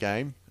twilight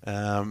game.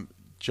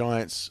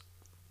 Giants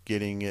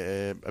getting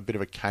a bit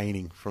of a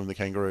caning from the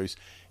Kangaroos.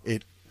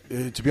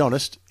 To be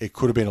honest, it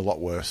could have been a lot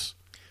worse.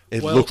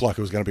 It looked like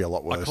it was going to be a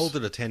lot worse. I called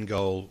it a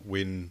 10-goal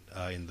win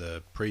in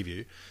the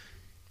preview.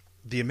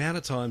 The amount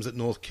of times that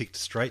North kicked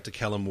straight to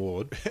Callum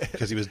Ward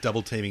because he was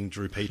double-teaming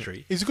Drew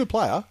Petrie. He's a good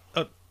player.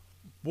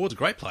 Ward's a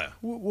great player.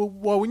 Well,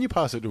 why wouldn't you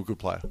pass it to a good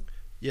player?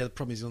 Yeah, the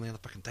problem is he's on the other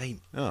fucking team.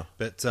 Oh.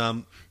 But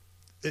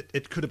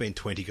it could have been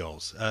 20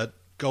 goals.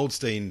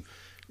 Goldstein,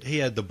 he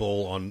had the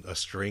ball on a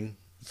string.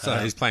 So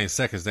he's playing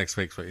seconds next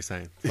week, is what you're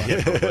saying.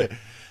 Yeah, probably.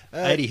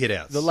 80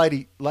 hit-outs. The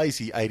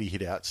lazy 80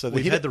 hit-outs. So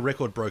We've had the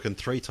record broken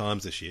 3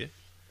 times this year.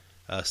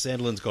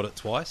 Sandilands got it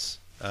twice.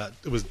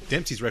 It was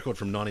Dempsey's record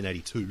from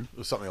 1982.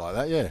 or something like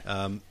that, yeah.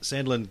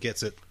 Sandiland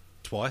gets it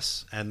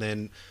twice, and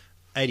then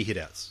 80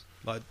 hit-outs.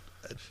 Like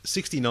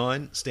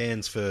 69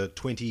 stands for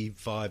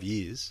 25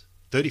 years,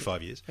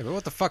 35 years. Yeah, but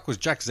what the fuck was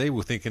Jack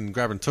Zeeble thinking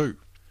grabbing 2?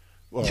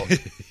 Well,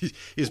 He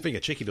was being a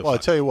chicky to I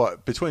tell you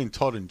what, between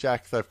Todd and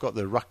Jack, they've got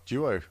the ruck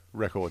duo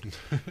record.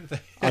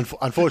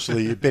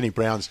 Unfortunately, Benny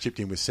Brown's chipped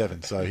in with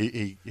 7, so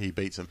he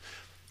beats him.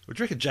 Would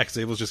you reckon Jack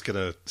Zeebel's just going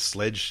to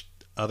sledge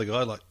other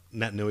guy like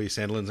Nat Nui,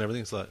 Sandilands and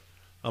everything? It's like,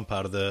 I'm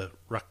part of the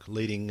ruck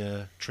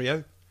leading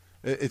trio.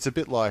 It's a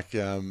bit like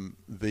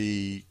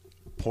the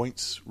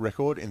points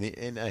record in the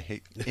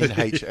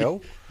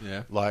NHL.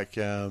 Yeah. Like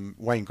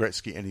Wayne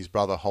Gretzky and his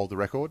brother hold the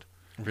record.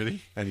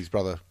 Really? And his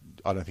brother,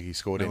 I don't think he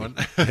scored No any.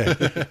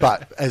 one?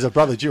 But as a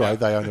brother duo,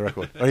 they own the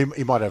record. Or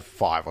he might have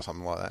 5 or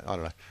something like that. I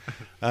don't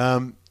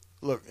know.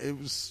 Look,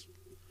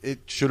 it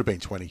should have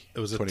been 20. It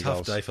was a 20 tough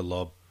goals. day for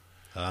Lob.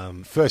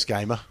 First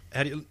gamer.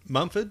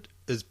 Mumford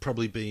has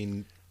probably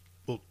been...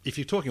 Well, if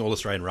you're talking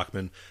All-Australian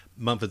ruckman,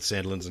 Mumford,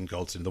 Sandilands and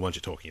Goldstein are the ones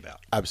you're talking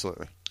about.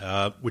 Absolutely.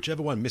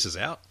 Whichever one misses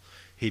out,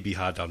 he'd be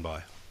hard done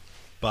by.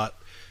 But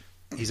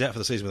he's out for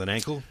the season with an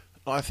ankle.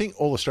 I think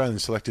all Australian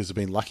selectors have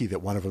been lucky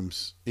that one of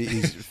them's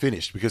is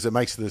finished because it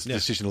makes this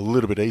decision a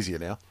little bit easier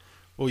now.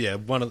 Well, yeah,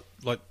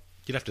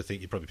 you'd have to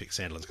think you'd probably pick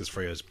Sandilands because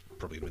Freo's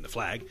probably going to win the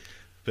flag.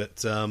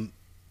 But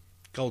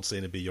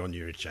Goldstein would be on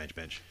your interchange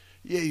bench.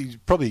 Yeah,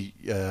 probably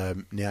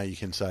now you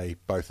can say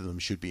both of them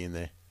should be in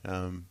there.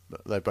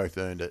 They both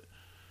earned it.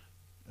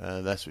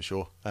 That's for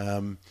sure.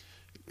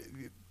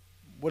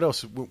 What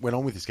else went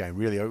on with this game,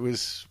 really? It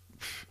was,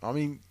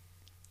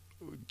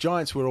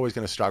 Giants were always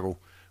going to struggle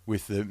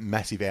with the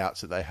massive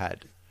outs that they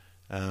had.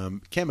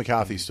 Cam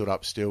McCarthy stood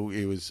up still.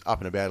 He was up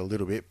and about a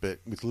little bit, but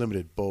with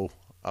limited ball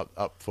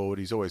up forward,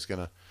 he's always going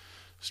to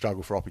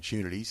struggle for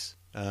opportunities.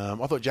 I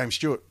thought James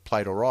Stewart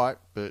played all right,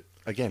 but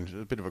again,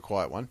 a bit of a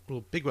quiet one.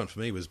 Well, big one for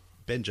me was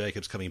Ben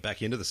Jacobs coming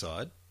back into the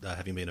side,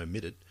 having been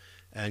omitted,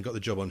 and got the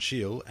job on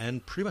Shield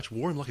and pretty much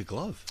wore him like a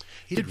glove.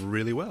 He did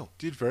really well.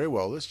 Did very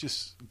well.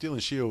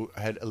 Dylan Shield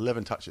had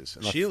 11 touches.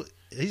 And Shield,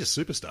 he's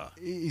a superstar.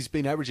 He's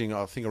been averaging,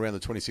 I think, around the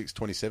 26,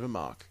 27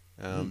 mark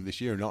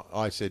this year. And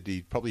I said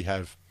he'd probably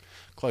have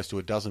close to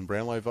a dozen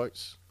Brownlow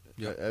votes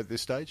at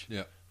this stage.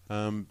 Yeah.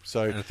 And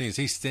the thing is,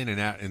 he's standing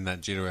out in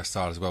that GWS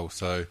side as well.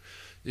 So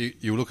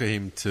you look at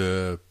him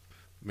no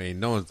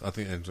one, I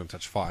think, is going to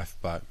touch 5,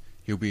 but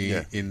he'll be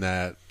in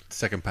that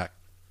second pack.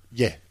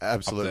 Yeah,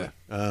 absolutely.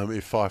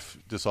 If Fife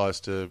decides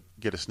to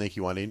get a sneaky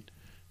one in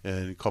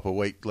and cop a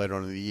week later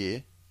on in the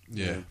year,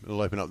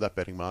 it'll open up that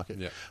betting market.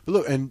 Yeah. But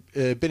look, and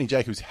Benny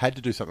Jacobs had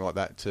to do something like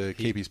that to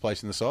keep his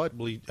place in the side.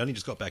 Well, he only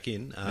just got back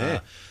in. Yeah.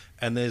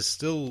 And there's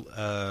still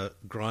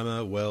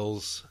Grimer,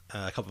 Wells,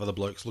 a couple of other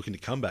blokes looking to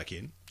come back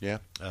in. Yeah.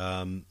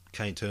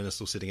 Kane Turner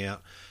still sitting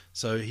out.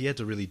 So he had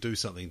to really do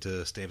something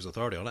to stamp his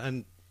authority on it,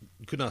 and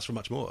couldn't ask for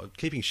much more.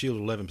 Keeping Shield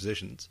at 11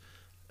 positions,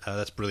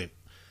 that's brilliant.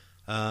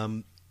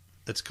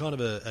 It's kind of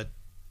a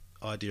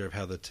idea of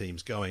how the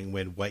team's going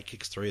when Waite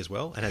kicks 3 as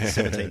well and has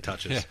 17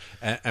 touches.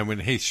 Yeah. And when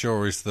Heath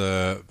Shaw is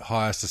the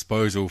highest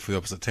disposal for the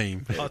opposite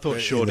team. I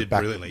thought Shaw did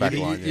brilliantly. back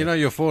line, You know,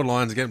 your forward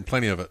lines are getting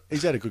plenty of it.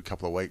 He's had a good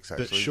couple of weeks,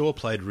 actually. But Shaw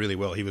played really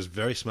well. He was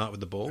very smart with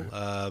the ball.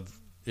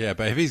 Yeah,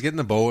 but if he's getting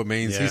the ball, it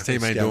means his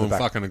team ain't down the doing back.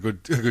 fucking a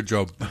good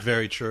job.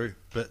 Very true.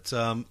 But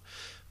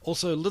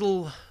also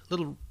little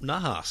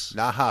Nahas.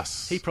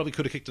 Nahas. He probably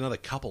could have kicked another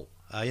couple.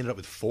 He ended up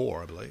with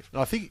 4, I believe.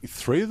 I think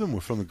 3 of them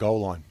were from the goal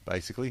line,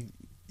 basically.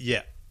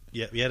 Yeah.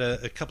 We had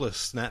a couple of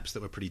snaps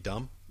that were pretty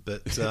dumb.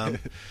 But,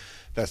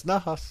 That's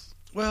Nahas.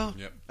 well,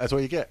 Yep. That's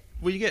what you get.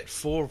 you get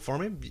 4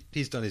 from him.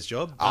 He's done his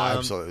job.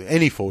 Absolutely.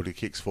 Any forward who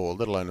kicks forward,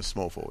 let alone a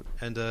small forward.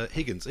 And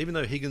Higgins, even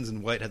though Higgins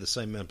and Waite had the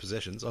same amount of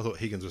possessions, I thought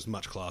Higgins was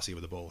much classier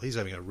with the ball. He's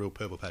having a real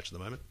purple patch at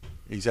the moment.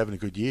 He's having a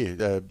good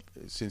year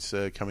since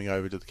coming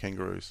over to the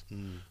Kangaroos.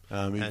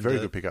 Very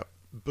good pickup.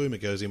 Boomer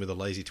goes in with a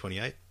lazy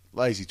 28.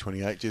 Lazy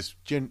 28, just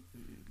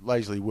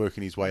lazily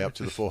working his way up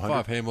to the 400.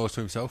 5 handballs to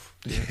himself.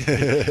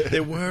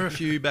 There were a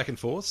few back and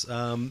forths.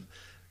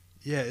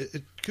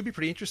 It could be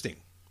pretty interesting.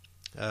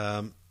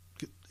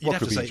 You'd have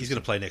to say he's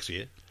going to play next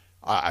year.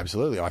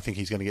 Absolutely. I think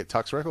he's going to get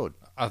Tuck's record.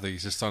 I think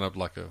he's just signed up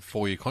like a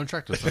 4-year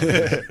contract or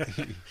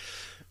something.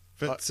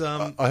 But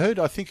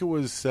I think it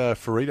was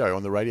Ferrito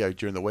on the radio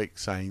during the week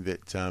saying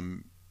that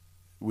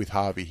with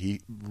Harvey,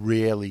 he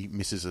rarely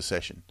misses a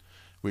session,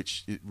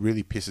 which it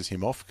really pisses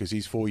him off because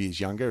he's 4 years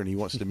younger and he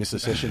wants to miss a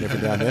session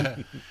every now and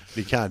then. But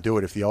he can't do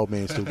it if the old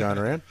man's still going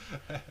around.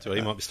 so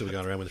he might be still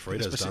going around when the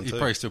Fritos done He too.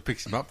 probably still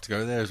picks him up to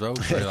go there as well.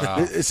 So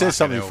like, It says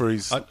something for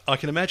his... I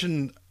can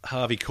imagine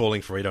Harvey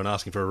calling Frito and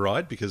asking for a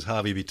ride because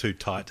Harvey would be too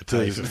tight to to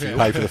pay for the fuel.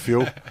 pay for the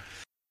fuel.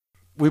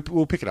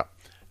 We'll pick it up.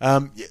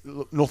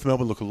 North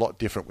Melbourne look a lot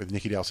different with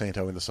Nicky Del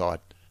Santo in the side.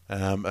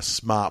 A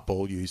smart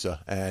ball user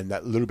and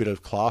that little bit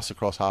of class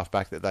across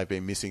halfback that they've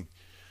been missing.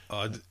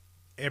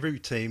 Every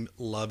team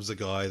loves a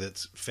guy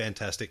that's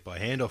fantastic by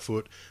hand or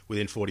foot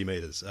within 40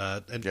 metres.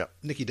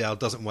 Nicky Dowd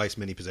doesn't waste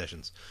many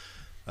possessions.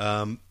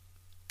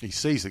 He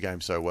sees the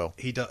game so well.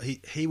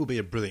 He will be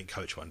a brilliant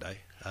coach one day.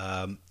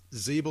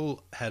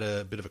 Zeeble had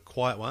a bit of a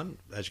quiet one,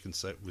 as you can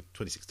see, with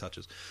 26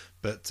 touches.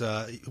 But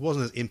he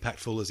wasn't as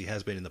impactful as he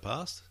has been in the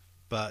past.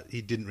 But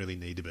he didn't really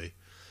need to be.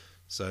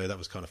 So that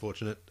was kind of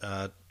fortunate.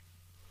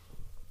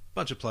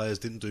 Bunch of players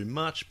didn't do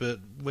much, but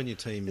when your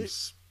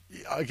team's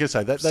I guess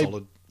so.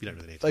 solid, you don't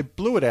really need to. They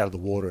blew it out of the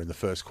water in the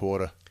first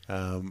quarter.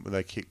 When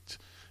they kicked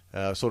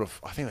I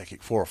think they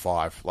kicked 4 or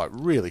 5, like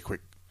really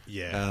quick.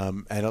 Yeah.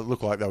 And it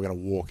looked like they were going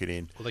to walk it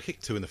in. Well, they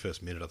kicked 2 in the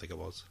first minute, I think it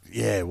was.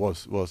 Yeah, it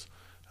was. Well,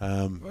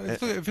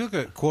 if you look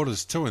at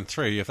quarters 2 and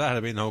 3, if that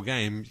had been the whole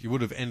game, you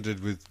would have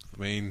ended with,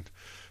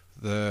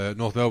 the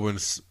North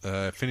Melbourne's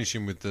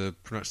finishing with the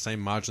pretty much same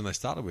margin they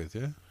started with,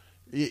 yeah?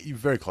 You're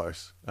very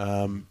close.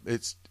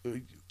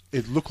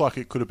 It looked like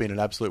it could have been an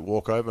absolute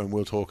walkover, and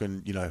we're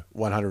talking,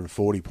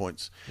 140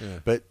 points. Yeah.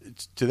 But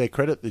to their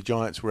credit, the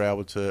Giants were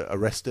able to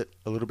arrest it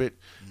a little bit.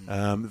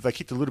 If they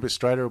kicked a little bit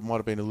straighter, it might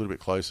have been a little bit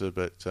closer.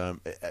 But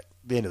at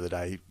the end of the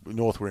day,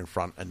 North were in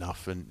front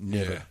enough and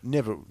never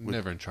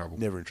in trouble.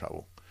 Never in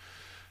trouble.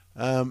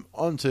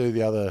 On to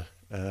the other,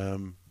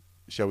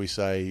 shall we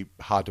say,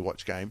 hard to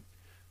watch game.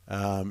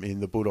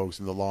 In the Bulldogs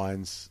and the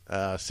Lions,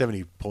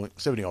 70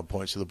 odd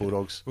points to the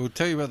Bulldogs. We'll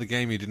tell you about the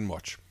game you didn't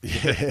watch.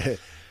 Yeah.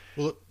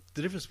 Well,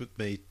 the difference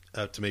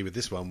to me with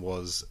this one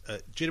was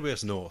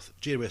GWS North.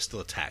 GWS still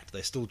attacked.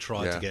 They still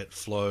tried to get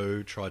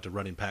flow, tried to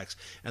run in packs,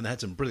 and they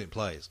had some brilliant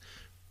plays.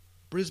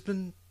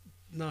 Brisbane,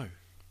 no.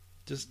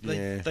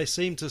 They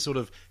seem to sort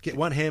of get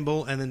one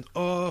handball and then,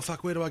 oh,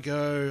 fuck, where do I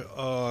go?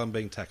 Oh, I'm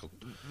being tackled.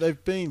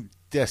 They've been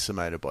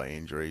decimated by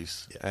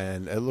injuries,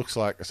 and it looks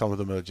like some of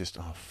them are just,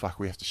 oh, fuck,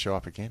 we have to show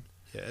up again.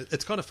 Yeah,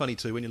 it's kind of funny,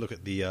 too, when you look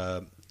at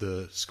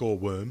the score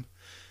worm.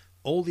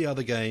 All the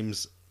other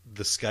games,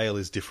 the scale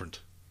is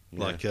different.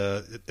 Yeah. Like,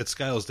 it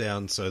scales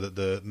down so that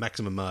the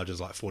maximum margin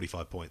is like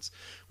 45 points.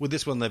 With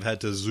this one, they've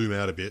had to zoom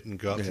out a bit and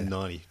go up to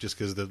 90 just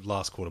because of the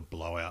last quarter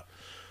blowout.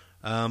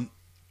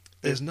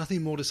 There's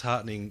nothing more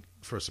disheartening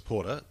for a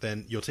supporter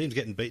than your team's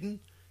getting beaten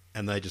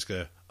and they just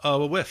go, oh,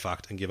 well, we're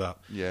fucked and give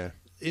up. Yeah.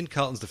 In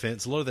Carlton's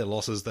defence, a lot of their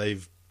losses,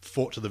 they've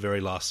fought to the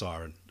very last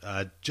siren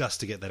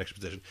just to get that extra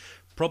possession.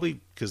 Probably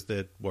because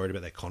they're worried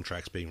about their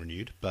contracts being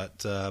renewed.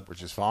 But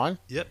which is fine.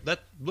 Yep.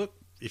 Look,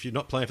 if you're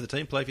not playing for the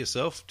team, play for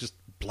yourself. Just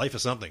play for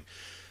something.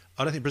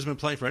 I don't think Brisbane are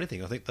playing for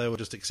anything. I think they were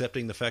just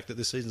accepting the fact that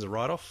this season's a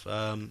write-off.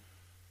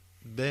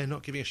 They're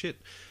not giving a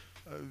shit.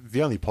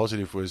 The only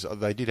positive was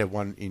they did have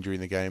one injury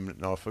in the game,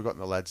 and I've forgotten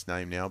the lad's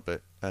name now,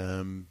 but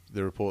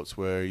the reports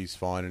were he's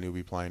fine and he'll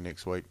be playing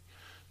next week.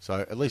 So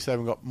at least they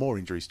haven't got more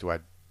injuries to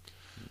add.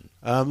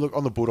 Look,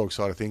 on the Bulldog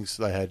side of things,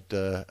 they had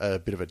a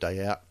bit of a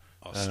day out.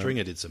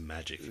 Stringer did some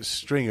magic.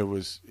 Stringer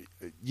was,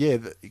 he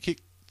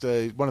kicked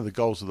one of the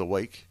goals of the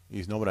week.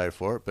 He's nominated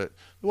for it, but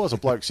there was a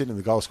bloke sitting in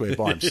the goal square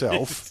by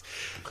himself.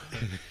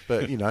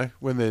 But,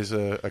 when there's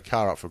a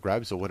car up for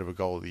grabs or whatever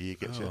goal of the year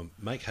gets you.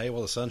 Make hay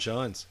while the sun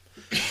shines.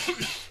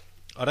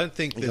 I don't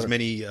think there's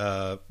many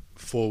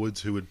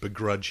forwards who would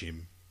begrudge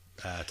him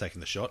taking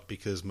the shot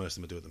because most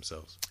of them do it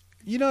themselves.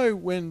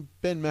 When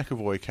Ben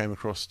McAvoy came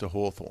across to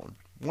Hawthorn,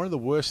 one of the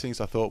worst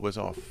things I thought was,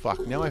 oh,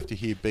 fuck, now I have to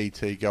hear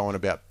BT go on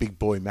about big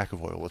boy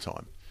McAvoy all the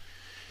time.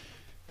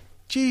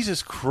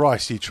 Jesus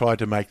Christ, he tried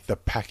to make the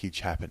package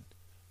happen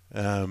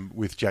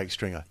with Jake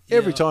Stringer. Yeah.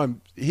 Every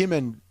time him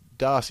and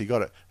Darcy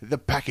got it, the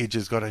package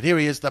has got it. Here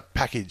he is, the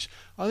package.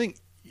 I think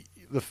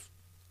the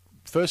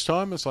first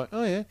time, it's like,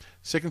 oh, yeah.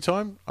 Second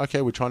time,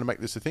 okay, we're trying to make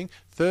this a thing.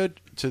 Third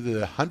to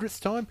the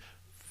 100th time,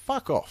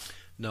 fuck off.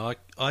 No,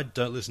 I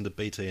don't listen to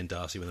BT and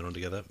Darcy when they're on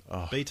together.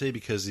 Oh. BT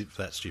because of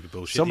that stupid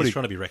bullshit. He's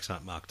trying to be Rex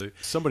Hunt Mark II.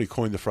 Somebody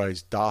coined the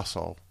phrase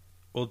Darsole.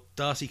 Well,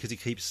 Darcy because he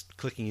keeps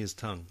clicking his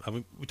tongue. I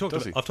mean, I've talked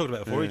about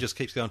it before. Yeah. He just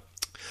keeps going,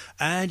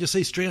 and you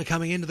see Stringer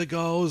coming into the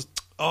goals.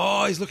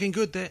 Oh, he's looking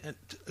good there.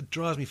 It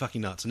drives me fucking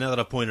nuts. And now that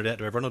I've pointed it out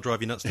to everyone, I'll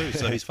drive you nuts too.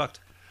 So he's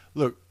fucked.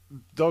 Look,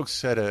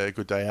 Dogs had a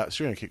good day out.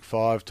 Stringer kicked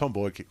 5. Tom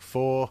Boyd kicked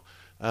 4.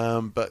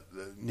 But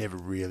never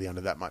really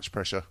under that much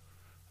pressure.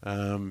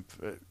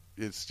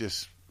 It's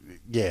just...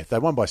 Yeah, they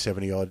won by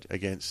 70-odd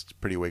against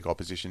pretty weak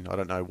opposition. I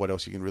don't know what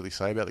else you can really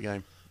say about the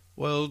game.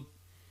 Well,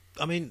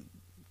 I mean,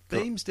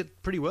 Beams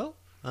did pretty well.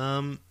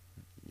 But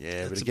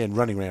again,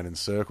 running around in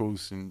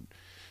circles and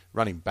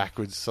running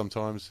backwards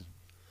sometimes.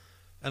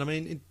 And I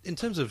mean, in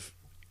terms of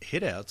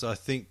hit-outs, I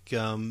think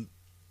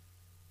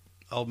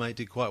old mate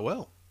did quite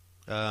well.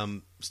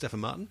 Stefan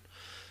Martin.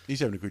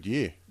 He's having a good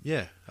year.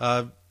 Yeah.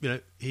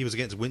 He was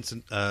against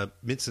Minson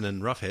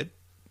and Roughhead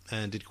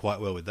and did quite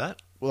well with that.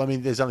 Well, I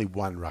mean, there's only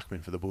one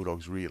ruckman for the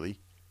Bulldogs, really,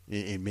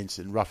 in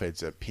Minson.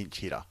 Roughhead's a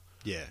pinch hitter.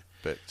 Yeah.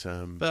 But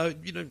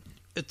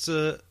it's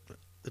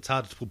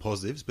hard to pull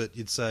positives, but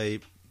you'd say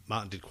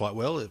Martin did quite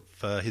well.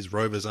 If his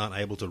Rovers aren't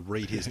able to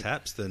read his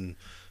taps, then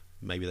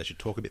maybe they should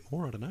talk a bit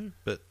more, I don't know.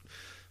 But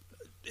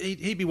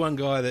he'd be one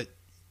guy that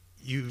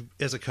you,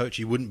 as a coach,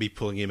 you wouldn't be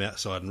pulling him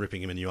outside and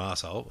ripping him a new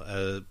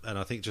arsehole. And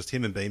I think just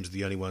him and Beams are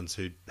the only ones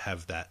who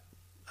have that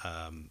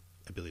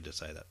ability to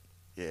say that.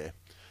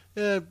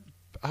 Yeah.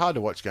 Hard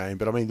to watch game,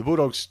 but I mean, the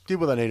Bulldogs did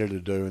what they needed to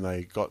do, and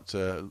they got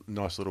a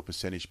nice little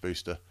percentage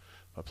booster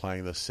by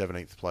playing the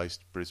 17th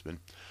placed Brisbane.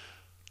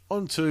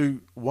 On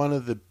to one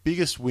of the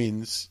biggest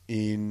wins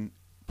in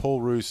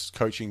Paul Roos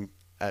coaching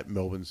at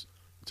Melbourne's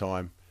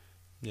time.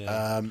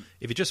 Yeah.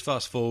 If you just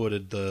fast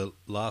forwarded the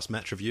last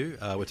match review,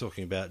 we're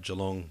talking about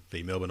Geelong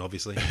v Melbourne,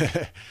 obviously.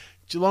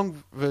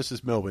 Geelong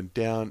versus Melbourne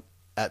down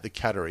at the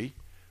Cattery.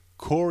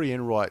 Corey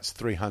Enright's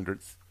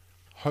 300th.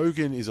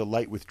 Hogan is a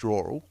late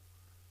withdrawal.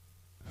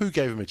 Who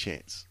gave him a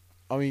chance?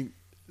 I mean,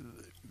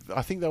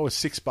 I think they were $6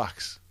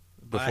 before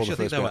the first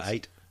think they bounce. were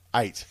 8.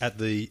 8 at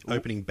the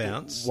opening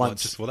bounce.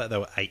 Once just for that, they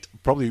were 8.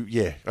 Probably,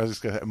 yeah. I was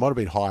just gonna, it might have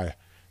been higher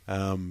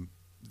than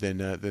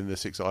the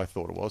 6 I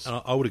thought it was.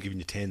 And I would have given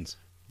you 10s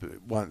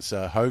once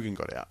Hogan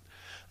got out.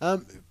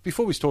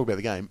 Before we talk about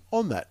the game,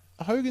 on that,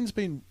 Hogan's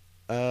been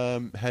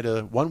had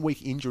a 1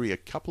 week injury a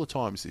couple of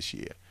times this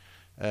year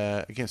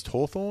against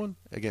Hawthorn,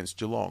 against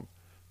Geelong.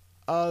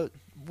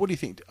 What do you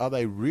think? Are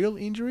they real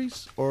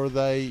injuries, or are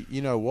they,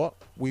 you know what,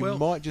 we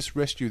might just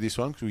rescue this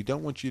one because we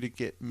don't want you to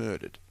get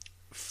murdered?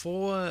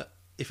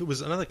 If it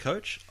was another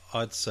coach,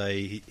 I'd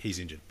say he's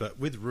injured. But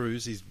with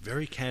Roos, he's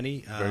very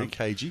canny. Very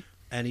cagey.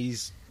 And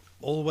he's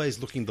always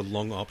looking the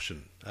long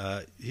option.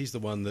 He's the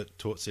one that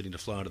taught Sydney to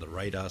fly under the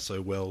radar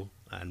so well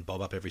and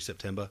bob up every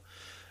September.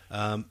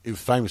 He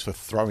was famous for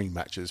throwing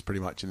matches pretty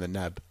much in the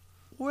NAB.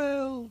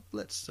 Well,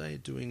 let's say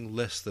doing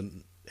less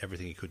than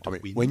everything he could to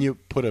win. When you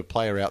put a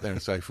player out there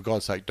and say, for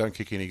God's sake, don't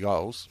kick any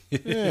goals.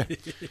 Yeah.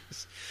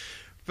 Yes.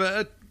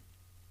 But,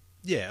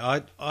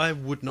 yeah, I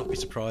would not be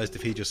surprised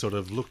if he just sort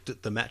of looked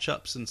at the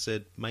matchups and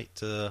said,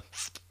 mate,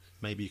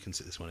 maybe you can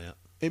sit this one out.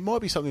 It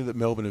might be something that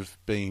Melbourne have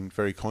been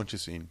very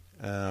conscious in.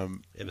 Ever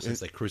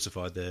since they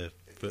crucified their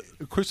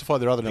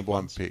other number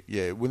one pick.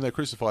 Yeah, when they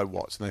crucified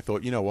Watts, and they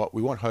thought, you know what,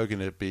 we want Hogan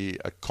to be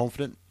a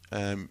confident.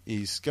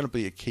 He's going to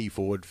be a key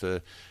forward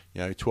for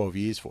 12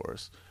 years for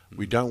us.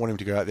 We don't want him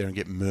to go out there and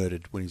get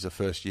murdered when he's a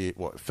first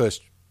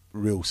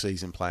real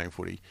season playing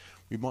footy.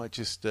 We might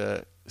just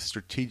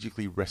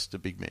strategically rest a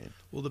big man.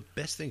 Well, the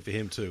best thing for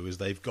him too is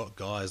they've got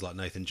guys like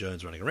Nathan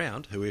Jones running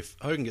around who, if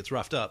Hogan gets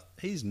roughed up,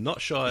 he's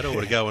not shy at all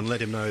to go and let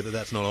him know that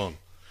that's not on.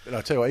 And I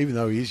tell you what, even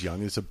though he is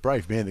young, it's a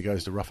brave man that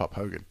goes to rough up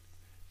Hogan.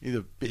 He's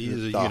a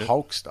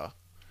Hulkster.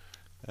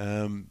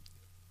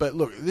 But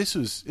look,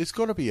 it's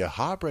got to be a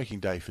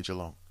heartbreaking day for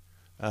Geelong.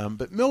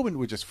 But Melbourne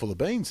were just full of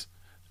beans.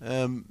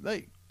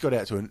 They got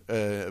out to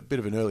a bit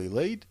of an early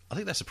lead. I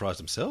think they surprised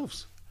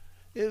themselves.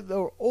 Yeah, they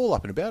were all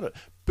up and about it.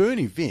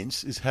 Bernie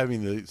Vince is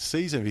having the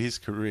season of his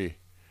career.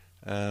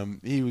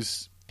 He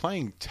was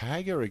playing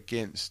tagger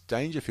against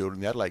Dangerfield in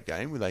the Adelaide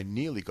game where they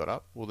nearly got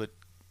up. Well, they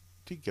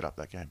did get up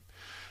that game.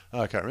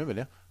 I can't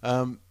remember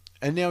now.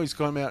 And now he's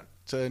gone out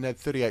and had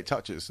 38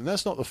 touches. And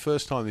that's not the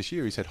first time this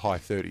year he's had high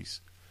 30s.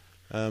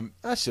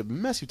 That's a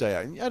massive day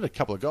out. And he had a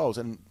couple of goals.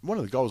 And one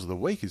of the goals of the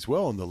week as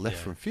well on the left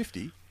from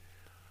 50.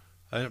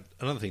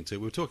 Another thing too,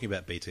 we were talking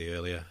about BT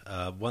earlier.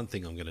 One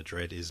thing I'm going to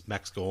dread is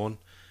Max Gawn.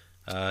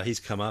 He's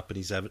come up and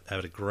he's had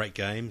a great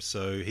game,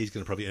 so he's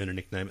going to probably earn a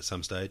nickname at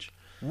some stage.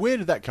 Where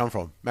did that come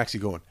from, Maxi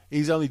Gawn?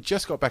 He's only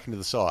just got back into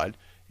the side.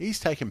 He's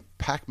taken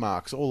pack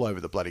marks all over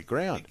the bloody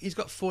ground. He's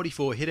got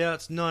 44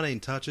 hitouts, 19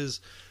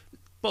 touches,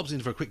 bobs in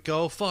for a quick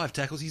goal, 5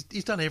 tackles.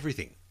 He's done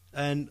everything.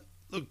 And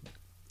look,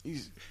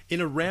 he's in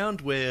a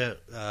round where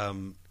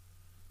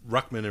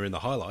Ruckman are in the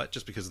highlight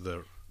just because of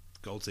the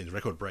Goldstein's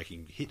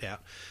record-breaking hit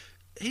out.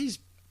 He's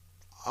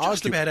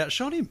just about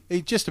outshot him.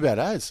 He just about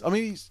has. I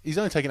mean, he's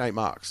only taken 8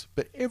 marks,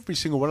 but every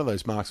single one of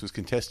those marks was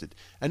contested.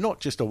 And not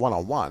just a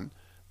one-on-one.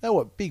 They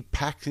were big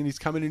packs, and he's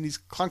come in and he's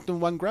clunked them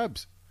one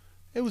grabs.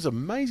 It was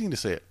amazing to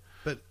see it.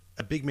 But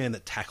a big man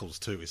that tackles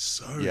too is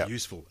so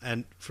useful.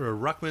 And for a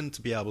ruckman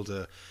to be able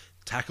to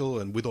tackle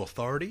and with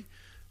authority,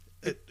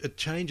 it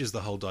changes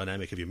the whole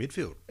dynamic of your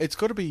midfield. It's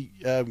got to be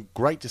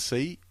great to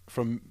see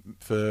for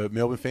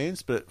Melbourne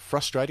fans, but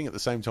frustrating at the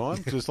same time.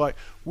 Because it's like,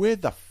 where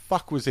the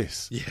fuck was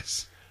this?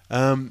 Yes.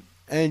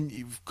 And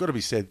you've got to be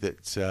said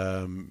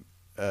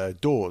that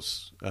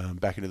Dawes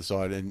back into the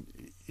side, and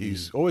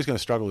he's always going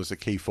to struggle as a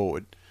key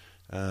forward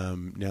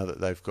now that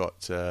they've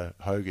got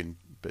Hogan,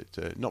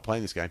 but not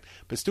playing this game,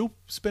 but still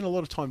spend a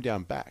lot of time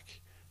down back.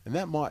 And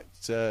that might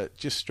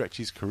just stretch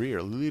his career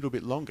a little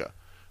bit longer.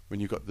 When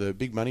you've got the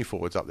big money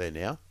forwards up there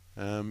now,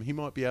 he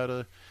might be able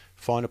to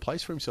find a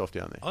place for himself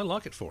down there. I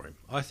like it for him.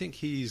 I think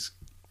he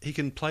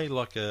can play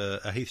like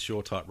a Heath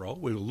Shaw type role.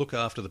 We will look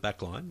after the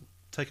back line,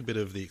 take a bit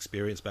of the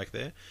experience back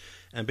there,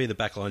 and be the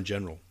backline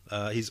general.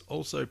 He's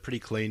also pretty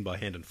clean by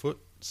hand and foot,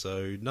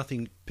 so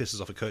nothing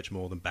pisses off a coach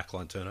more than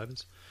backline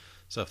turnovers.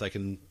 So if they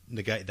can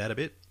negate that a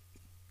bit,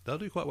 they'll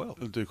do quite well.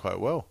 They'll do quite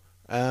well.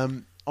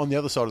 On the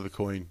other side of the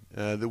coin,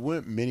 there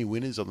weren't many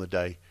winners on the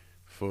day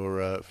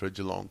for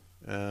Geelong.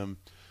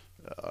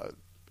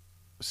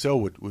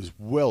 Selwood was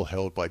well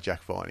held by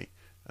Jack Viney.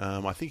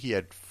 I think he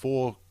had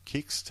 4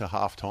 kicks to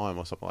half time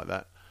or something like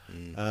that.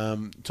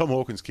 Tom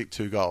Hawkins kicked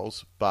 2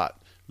 goals,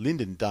 but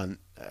Lyndon Dunn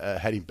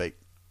had him beat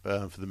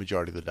for the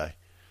majority of the day.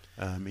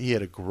 He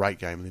had a great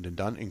game, Lyndon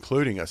Dunn,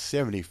 including a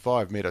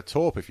 75-metre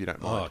torp, if you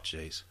don't mind. Oh,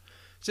 jeez.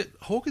 So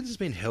Hawkins has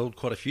been held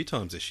quite a few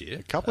times this year.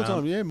 A couple of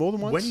times, yeah, more than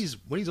once.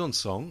 When he's on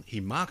song, he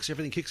marks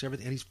everything, kicks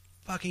everything, and he's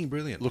fucking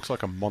brilliant. Looks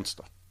like a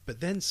monster.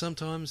 But then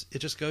sometimes it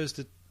just goes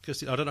to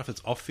I don't know if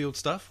it's off-field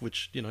stuff,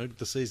 which,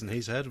 the season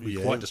he's had would be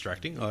quite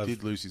distracting. He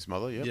did lose his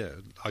mother, yeah. Yeah,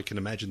 I can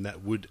imagine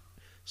that would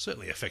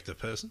certainly affect a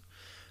person.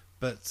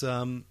 But,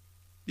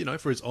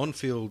 for his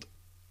on-field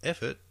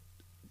effort,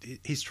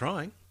 he's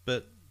trying,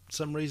 but for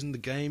some reason the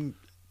game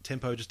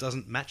tempo just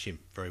doesn't match him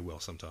very well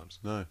sometimes.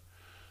 No.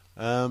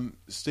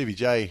 Stevie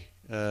J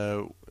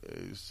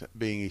is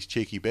being his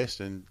cheeky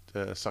best and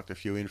sucked a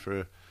few in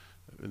for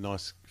a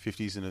nice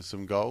 50s and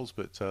some goals.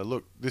 But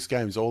look, this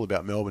game is all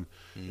about Melbourne,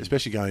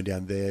 especially going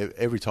down there.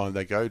 Every time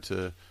they go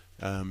to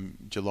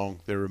Geelong,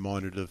 they're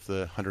reminded of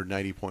the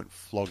 180-point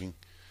flogging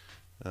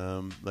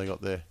they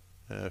got there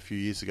a few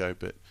years ago.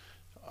 But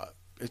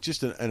it's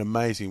just an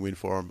amazing win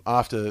for them.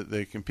 After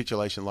the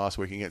capitulation last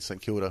week against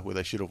St Kilda, where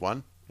they should have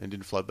won and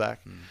didn't flood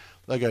back,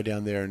 they go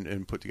down there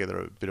and put together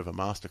a bit of a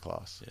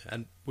masterclass. Yeah,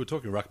 and we were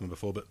talking Ruckman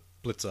before, but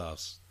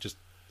Blitzarves,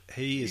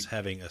 he is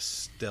having a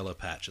stellar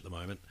patch at the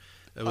moment.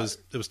 It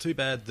was too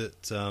bad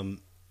that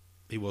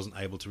he wasn't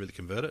able to really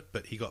convert it,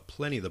 but he got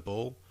plenty of the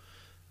ball.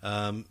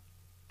 A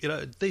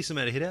decent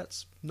amount of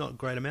hitouts, not a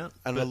great amount.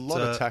 And a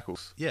lot of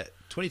tackles. Yeah,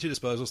 22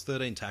 disposals,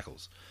 13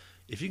 tackles.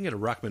 If you can get a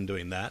ruckman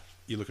doing that,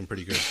 you're looking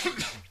pretty good.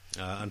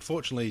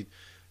 Unfortunately,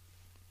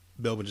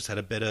 Melbourne just had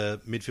a better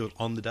midfield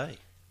on the day.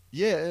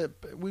 Yeah,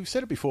 we've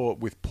said it before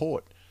with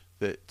Port,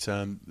 that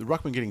the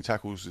ruckman getting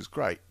tackles is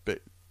great,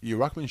 but your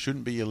ruckman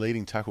shouldn't be your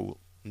leading tackle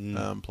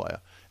player.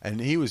 And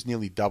he was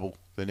nearly double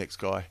the next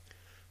guy.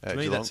 To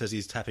me, that says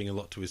he's tapping a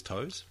lot to his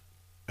toes.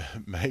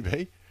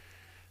 Maybe.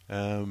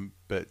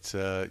 But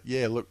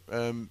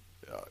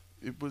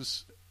it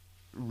was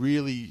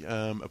really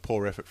a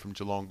poor effort from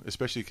Geelong,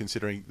 especially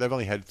considering they've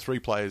only had 3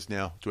 players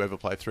now to ever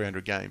play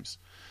 300 games.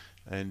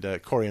 And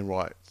Corey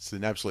Enright's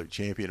an absolute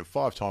champion, a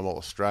 5-time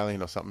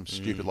All-Australian or something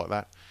stupid like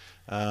that.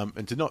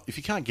 And if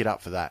you can't get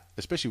up for that,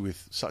 especially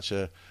with such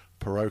a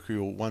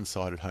parochial,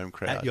 one-sided home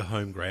crowd. At your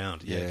home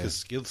ground, yeah,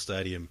 because Guild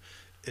Stadium,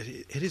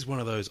 it is one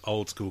of those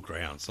old-school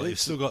grounds. Like, you've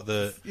still got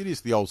it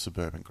is the old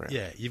suburban ground.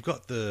 Yeah, you've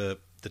got the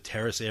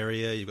terrace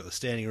area, you've got the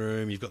standing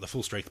room, you've got the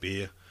full-strength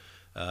beer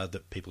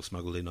that people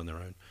smuggled in on their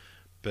own.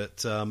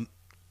 But,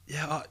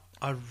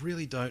 I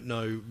really don't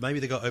know. Maybe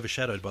they got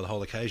overshadowed by the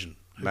whole occasion.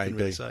 Who can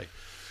really say?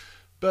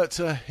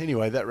 But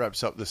anyway, that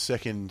wraps up the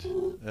second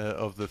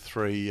of the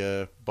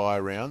 3 bye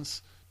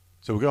rounds.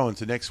 So we'll go on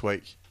to next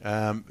week.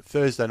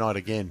 Thursday night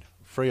again,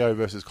 Freo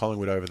versus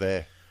Collingwood over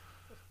there.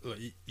 Look,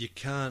 you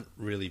can't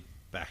really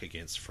back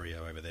against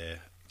Freo over there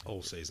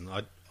all season.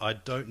 I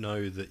don't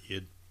know that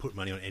you'd put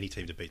money on any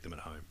team to beat them at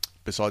home.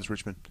 Besides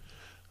Richmond.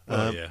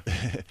 Yeah.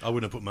 I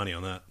wouldn't have put money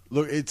on that.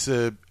 Look, it's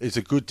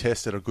a good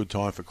test at a good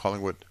time for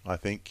Collingwood, I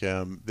think.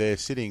 They're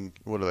sitting,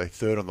 what are they,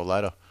 third on the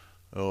ladder?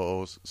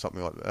 Or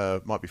something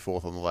like might be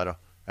fourth on the ladder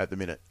at the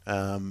minute.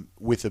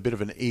 With a bit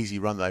of an easy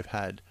run they've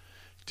had.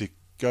 To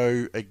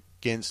go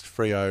against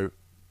Freo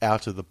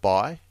out of the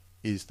bye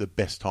is the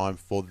best time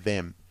for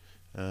them.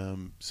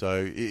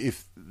 So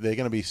if they're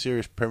going to be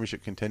serious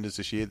premiership contenders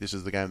this year, this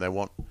is the game they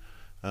want.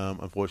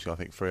 Unfortunately, I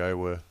think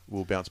Freo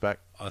will bounce back.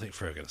 I think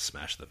Freo are going to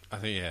smash them. I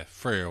think,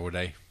 Freo all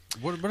day.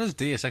 What does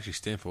DS actually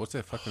stand for? What's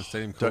their fucking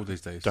stadium called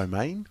these days?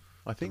 Domain,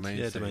 I think.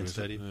 Domain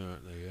Stadium. Oh, right,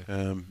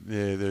 there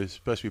you go. They're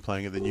supposed to be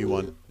playing at the new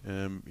one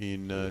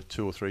in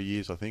 2 or 3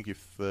 years, I think,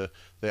 if the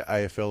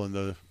AFL and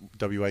the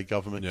WA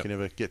government can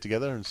ever get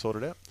together and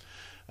sort it out.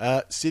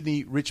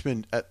 Sydney,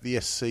 Richmond at the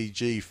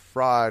SCG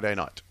Friday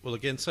night. Well,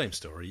 again, same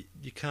story.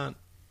 You can't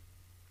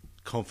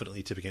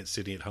confidently tip against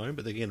Sydney at home,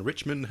 but again,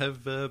 Richmond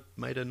have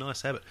made a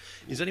nice habit.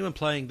 Is anyone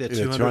playing their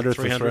 200th,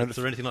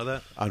 300th or anything like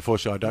that?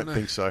 Unfortunately, I don't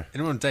think so.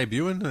 Anyone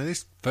debuting at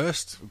least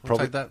first?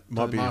 Probably Take that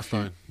might be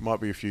milestone.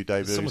 a few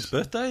debuts. Someone's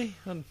birthday?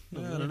 I I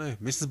don't know.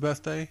 Mrs.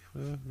 Birthday?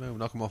 We'll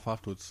knock them off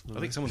afterwards. I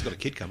think someone's got a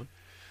kid coming.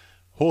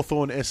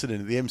 Hawthorn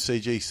Essendon at the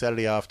MCG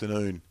Saturday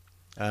afternoon.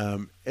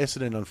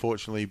 Essendon,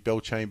 unfortunately,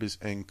 Bell Chambers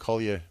and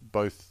Collier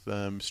both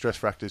stress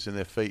fractures in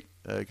their feet,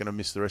 are going to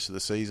miss the rest of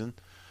the season.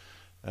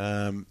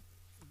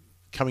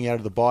 Coming out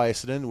of the bye,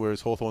 Essendon,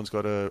 whereas Hawthorn's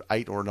got a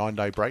 8 or a 9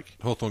 day break.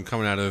 Hawthorn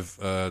coming out of,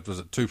 was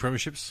it 2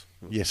 premierships?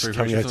 Yes, 3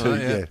 coming out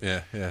premierships, of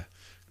 2, yeah.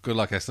 Good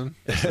luck, Essendon.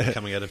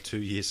 Coming out of 2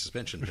 years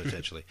suspension,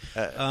 potentially.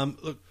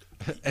 Look,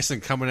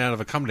 Essendon coming out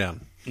of a come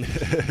down.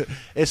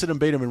 Essendon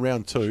beat them in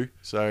round 2,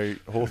 so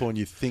Hawthorn,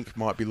 you think,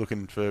 might be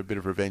looking for a bit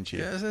of revenge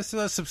here. Yeah, that's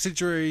a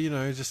subsidiary,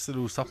 just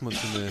little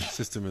supplements in the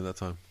system at that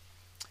time.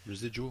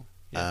 Residual.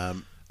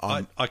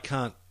 I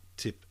can't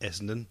tip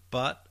Essendon,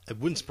 but it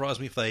wouldn't surprise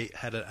me if they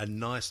had a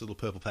nice little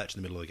purple patch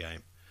in the middle of the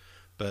game.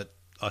 But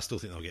I still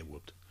think they'll get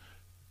whooped.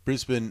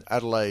 Brisbane,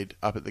 Adelaide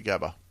up at the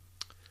Gabba.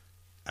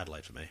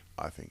 Adelaide for me.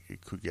 I think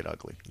it could get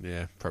ugly.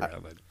 Yeah, probably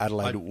Adelaide.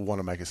 Adelaide will want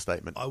to make a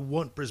statement. I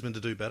want Brisbane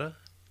to do better,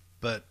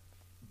 but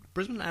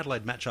Brisbane and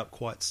Adelaide match up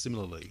quite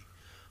similarly.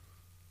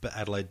 But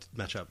Adelaide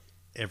match up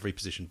every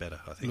position better,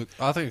 I think. Look,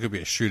 I think it could be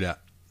a shootout.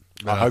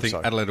 I hope think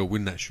so. Adelaide will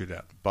win that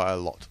shootout. By a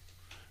lot.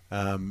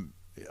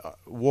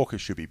 Walker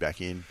should be back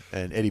in,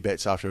 and Eddie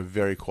Betts, after a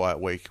very quiet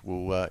week,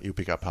 he'll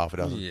pick up half a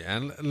dozen. Yeah,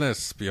 and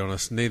let's be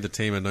honest, neither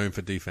team are known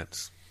for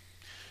defence.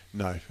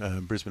 No,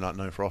 Brisbane aren't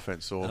known for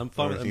offence or I'm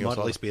fine. It anything might else.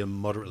 at least be a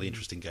moderately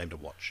interesting game to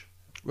watch.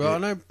 Well, I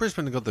know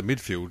Brisbane have got the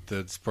midfield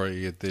that's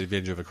probably at the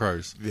advantage of the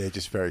Crows. They're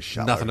just very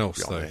shallow. Nothing else,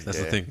 beyond though. there. That's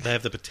Yeah. the thing. They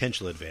have the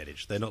potential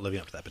advantage. They're not living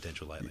up to that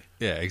potential lately.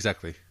 Yeah,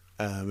 exactly.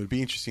 It'd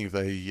be interesting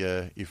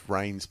if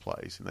Reigns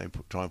plays and they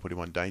try and put him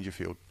on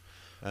Dangerfield.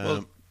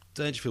 Well,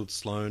 Dangerfield,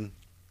 Sloan,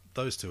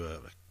 those two are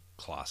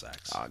class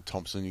acts.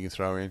 Thompson you can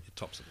throw in.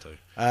 Thompson too.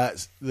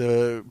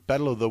 The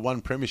battle of the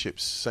one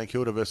premierships, St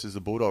Kilda versus the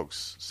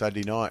Bulldogs,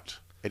 Saturday night,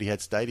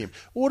 Etihad Stadium.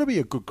 Ought to be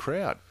a good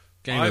crowd.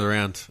 Game of the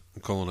round,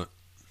 I'm calling it.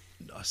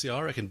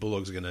 I reckon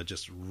Bulldogs are going to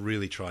just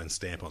really try and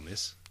stamp on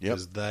this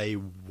because they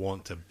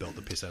want to belt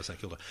the piss out of St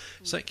Kilda.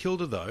 St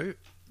Kilda, though,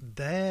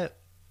 their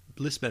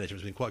list management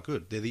has been quite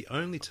good. They're the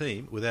only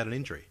team without an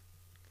injury.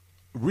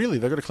 Really?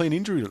 They've got a clean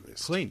injury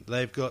list? Clean.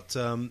 They've got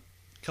a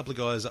couple of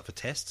guys up for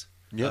test.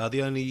 Yep.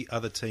 The only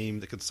other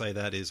team that could say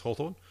that is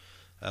Hawthorn.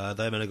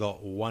 They've only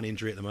got one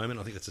injury at the moment.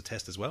 I think that's a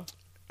test as well.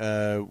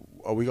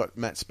 We got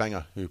Matt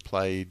Spanger, who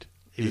played...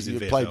 He was in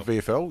VFL. Played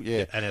VFL,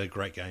 yeah. And had a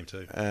great game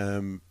too.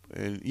 And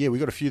we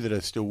got a few that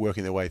are still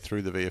working their way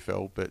through the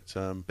VFL,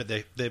 but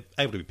they're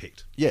able to be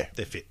picked. Yeah,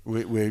 they're fit.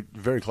 We're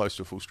very close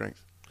to full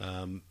strength.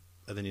 And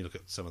then you look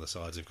at some of the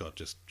sides who've got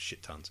just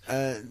shit tons.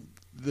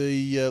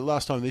 The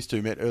last time these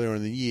two met earlier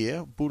in the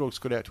year, Bulldogs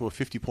got out to a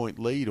 50-point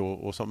lead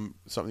or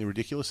something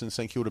ridiculous, and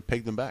St Kilda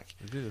pegged them back.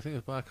 They did, I think it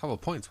was by a couple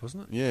of points,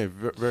 wasn't it? Yeah,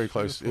 very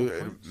close.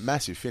 Points.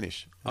 Massive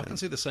finish. I can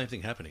see the same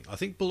thing happening. I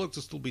think Bulldogs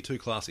will still be too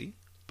classy,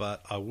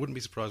 but I wouldn't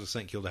be surprised if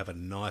St Kilda have a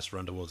nice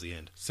run towards the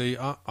end. See,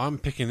 I'm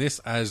picking this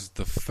as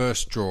the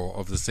first draw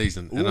of the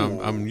season, and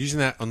I'm using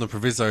that on the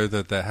proviso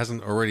that there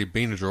hasn't already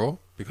been a draw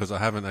because I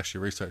haven't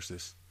actually researched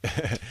this.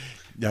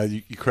 No,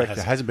 you're correct.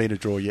 There hasn't been a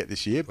draw yet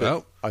this year, but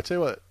Well, I tell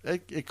you what,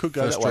 it could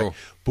go first that way. draw.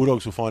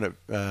 Bulldogs will find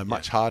it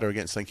much harder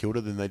against St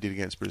Kilda than they did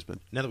against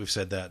Brisbane. Now that we've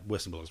said that,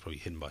 Western Bulldogs probably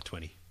hidden by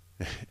 20.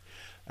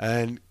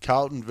 And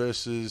Carlton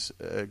versus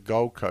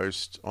Gold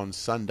Coast on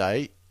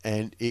Sunday,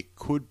 and it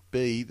could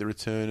be the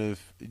return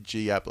of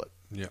G. Ablett.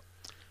 Yeah.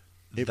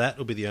 That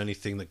will be the only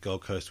thing that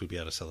Gold Coast would be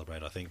able to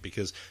celebrate, I think,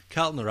 because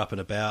Carlton are up and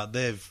about.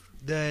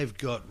 They've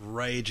got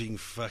raging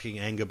fucking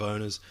anger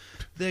boners.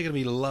 They're going to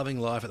be loving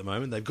life at the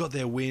moment. They've got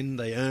their win.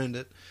 They earned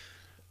it.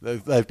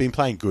 They've been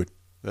playing good.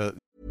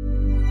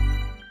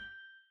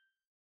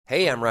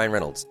 Hey, I'm Ryan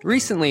Reynolds.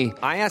 Recently,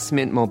 I asked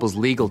Mint Mobile's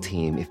legal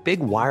team if big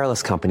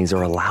wireless companies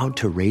are allowed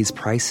to raise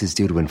prices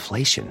due to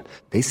inflation.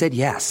 They said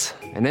yes.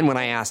 And then when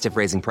I asked if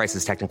raising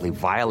prices technically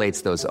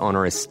violates those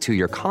onerous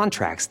 2-year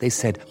contracts, they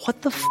said,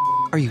 "What the f***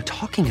 are you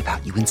talking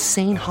about, you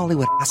insane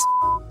Hollywood ass?"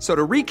 So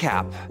to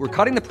recap, we're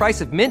cutting the price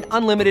of Mint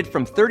Unlimited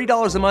from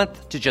 $30 a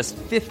month to just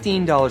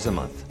 $15 a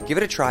month. Give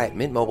it a try at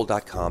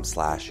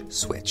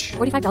mintmobile.com/switch.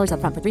 $45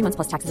 up front for 3 months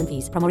plus taxes and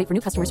fees. Promo rate for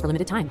new customers for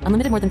limited time.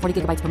 Unlimited more than 40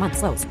 gigabytes per month.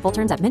 Slows full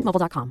terms at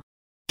mintmobile.com.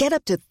 Get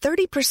up to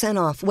 30%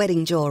 off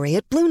wedding jewelry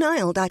at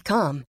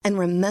BlueNile.com and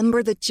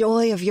remember the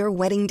joy of your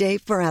wedding day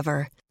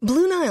forever.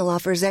 Blue Nile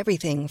offers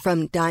everything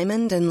from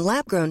diamond and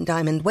lab-grown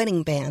diamond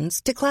wedding bands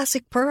to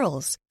classic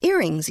pearls,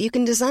 earrings you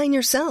can design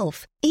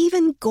yourself,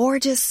 even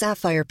gorgeous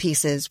sapphire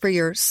pieces for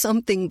your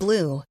something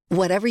blue.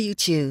 Whatever you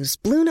choose,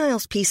 Blue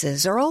Nile's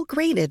pieces are all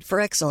graded for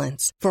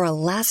excellence, for a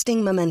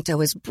lasting memento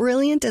as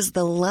brilliant as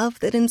the love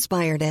that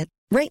inspired it.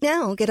 Right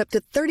now, get up to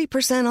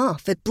 30%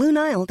 off at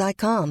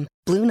BlueNile.com.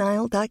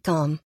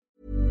 BlueNile.com.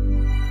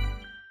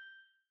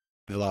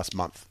 The last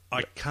month.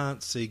 I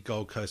can't see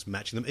Gold Coast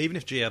matching them, even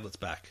if G Ablett's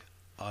back.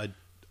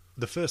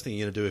 The first thing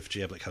you're going to do if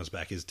G Ablett comes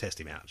back is test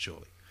him out,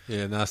 surely.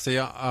 Yeah, no, see,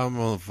 I'm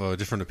of a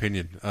different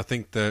opinion. I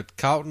think that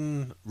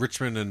Carlton,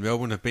 Richmond and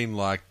Melbourne have been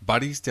like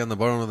buddies down the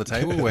bottom of the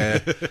table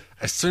where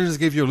as soon as they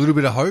give you a little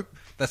bit of hope,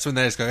 that's when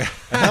they just go,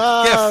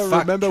 yeah,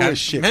 fuck,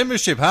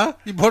 membership, huh?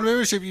 You bought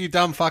membership, you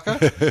dumb fucker.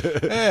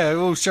 Yeah,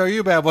 we'll show you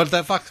about what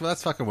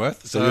that's fucking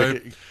worth. So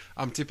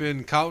I'm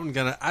tipping Carlton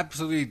going to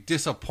absolutely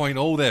disappoint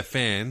all their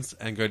fans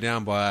and go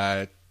down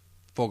by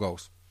 4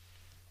 goals.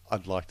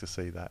 I'd like to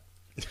see that.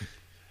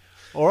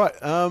 All right,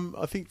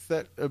 I think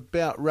that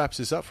about wraps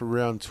us up for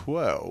round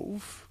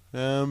 12. The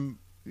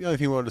only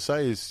thing I wanted to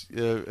say is,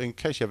 in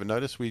case you haven't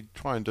noticed, we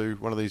try and do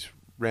one of these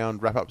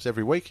round wrap-ups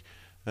every week.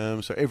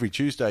 So every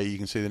Tuesday you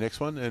can see the next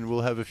one, and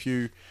we'll have a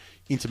few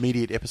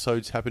intermediate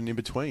episodes happen in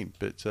between.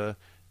 But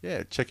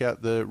yeah, check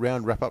out the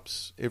round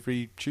wrap-ups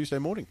every Tuesday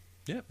morning.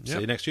 Yeah, see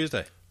you next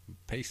Tuesday.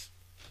 Peace.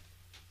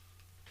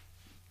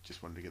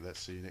 Just wanted to get that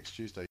see you next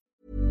Tuesday.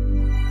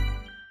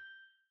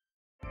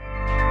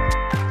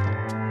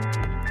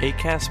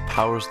 Acast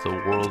powers the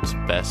world's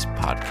best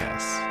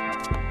podcasts.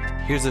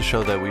 Here's a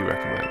show that we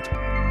recommend.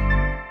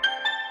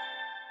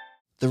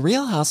 The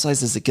Real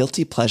Housewives is a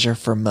guilty pleasure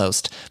for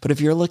most, but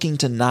if you're looking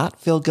to not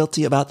feel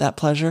guilty about that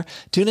pleasure,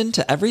 tune in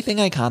to Everything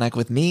Iconic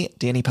with me,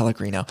 Danny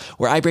Pellegrino,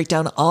 where I break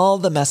down all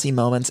the messy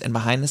moments and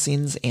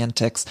behind-the-scenes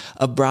antics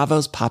of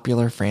Bravo's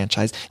popular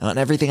franchise. And on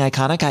Everything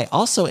Iconic, I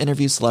also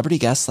interview celebrity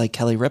guests like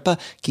Kelly Ripa,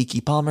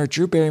 Keke Palmer,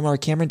 Drew Barrymore,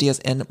 Cameron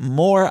Diaz, and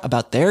more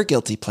about their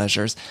guilty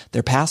pleasures,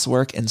 their past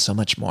work, and so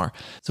much more.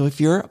 So if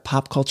you're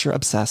pop culture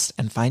obsessed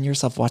and find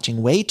yourself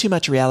watching way too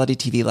much reality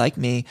TV like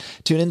me,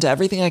 tune into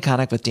Everything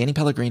Iconic with Danny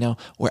Pellegrino,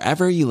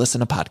 wherever you listen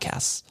to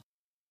podcasts.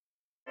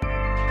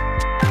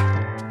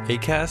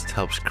 Acast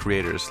helps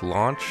creators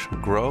launch,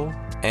 grow,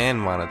 and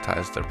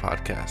monetize their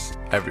podcasts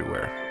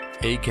everywhere.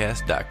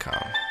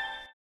 Acast.com.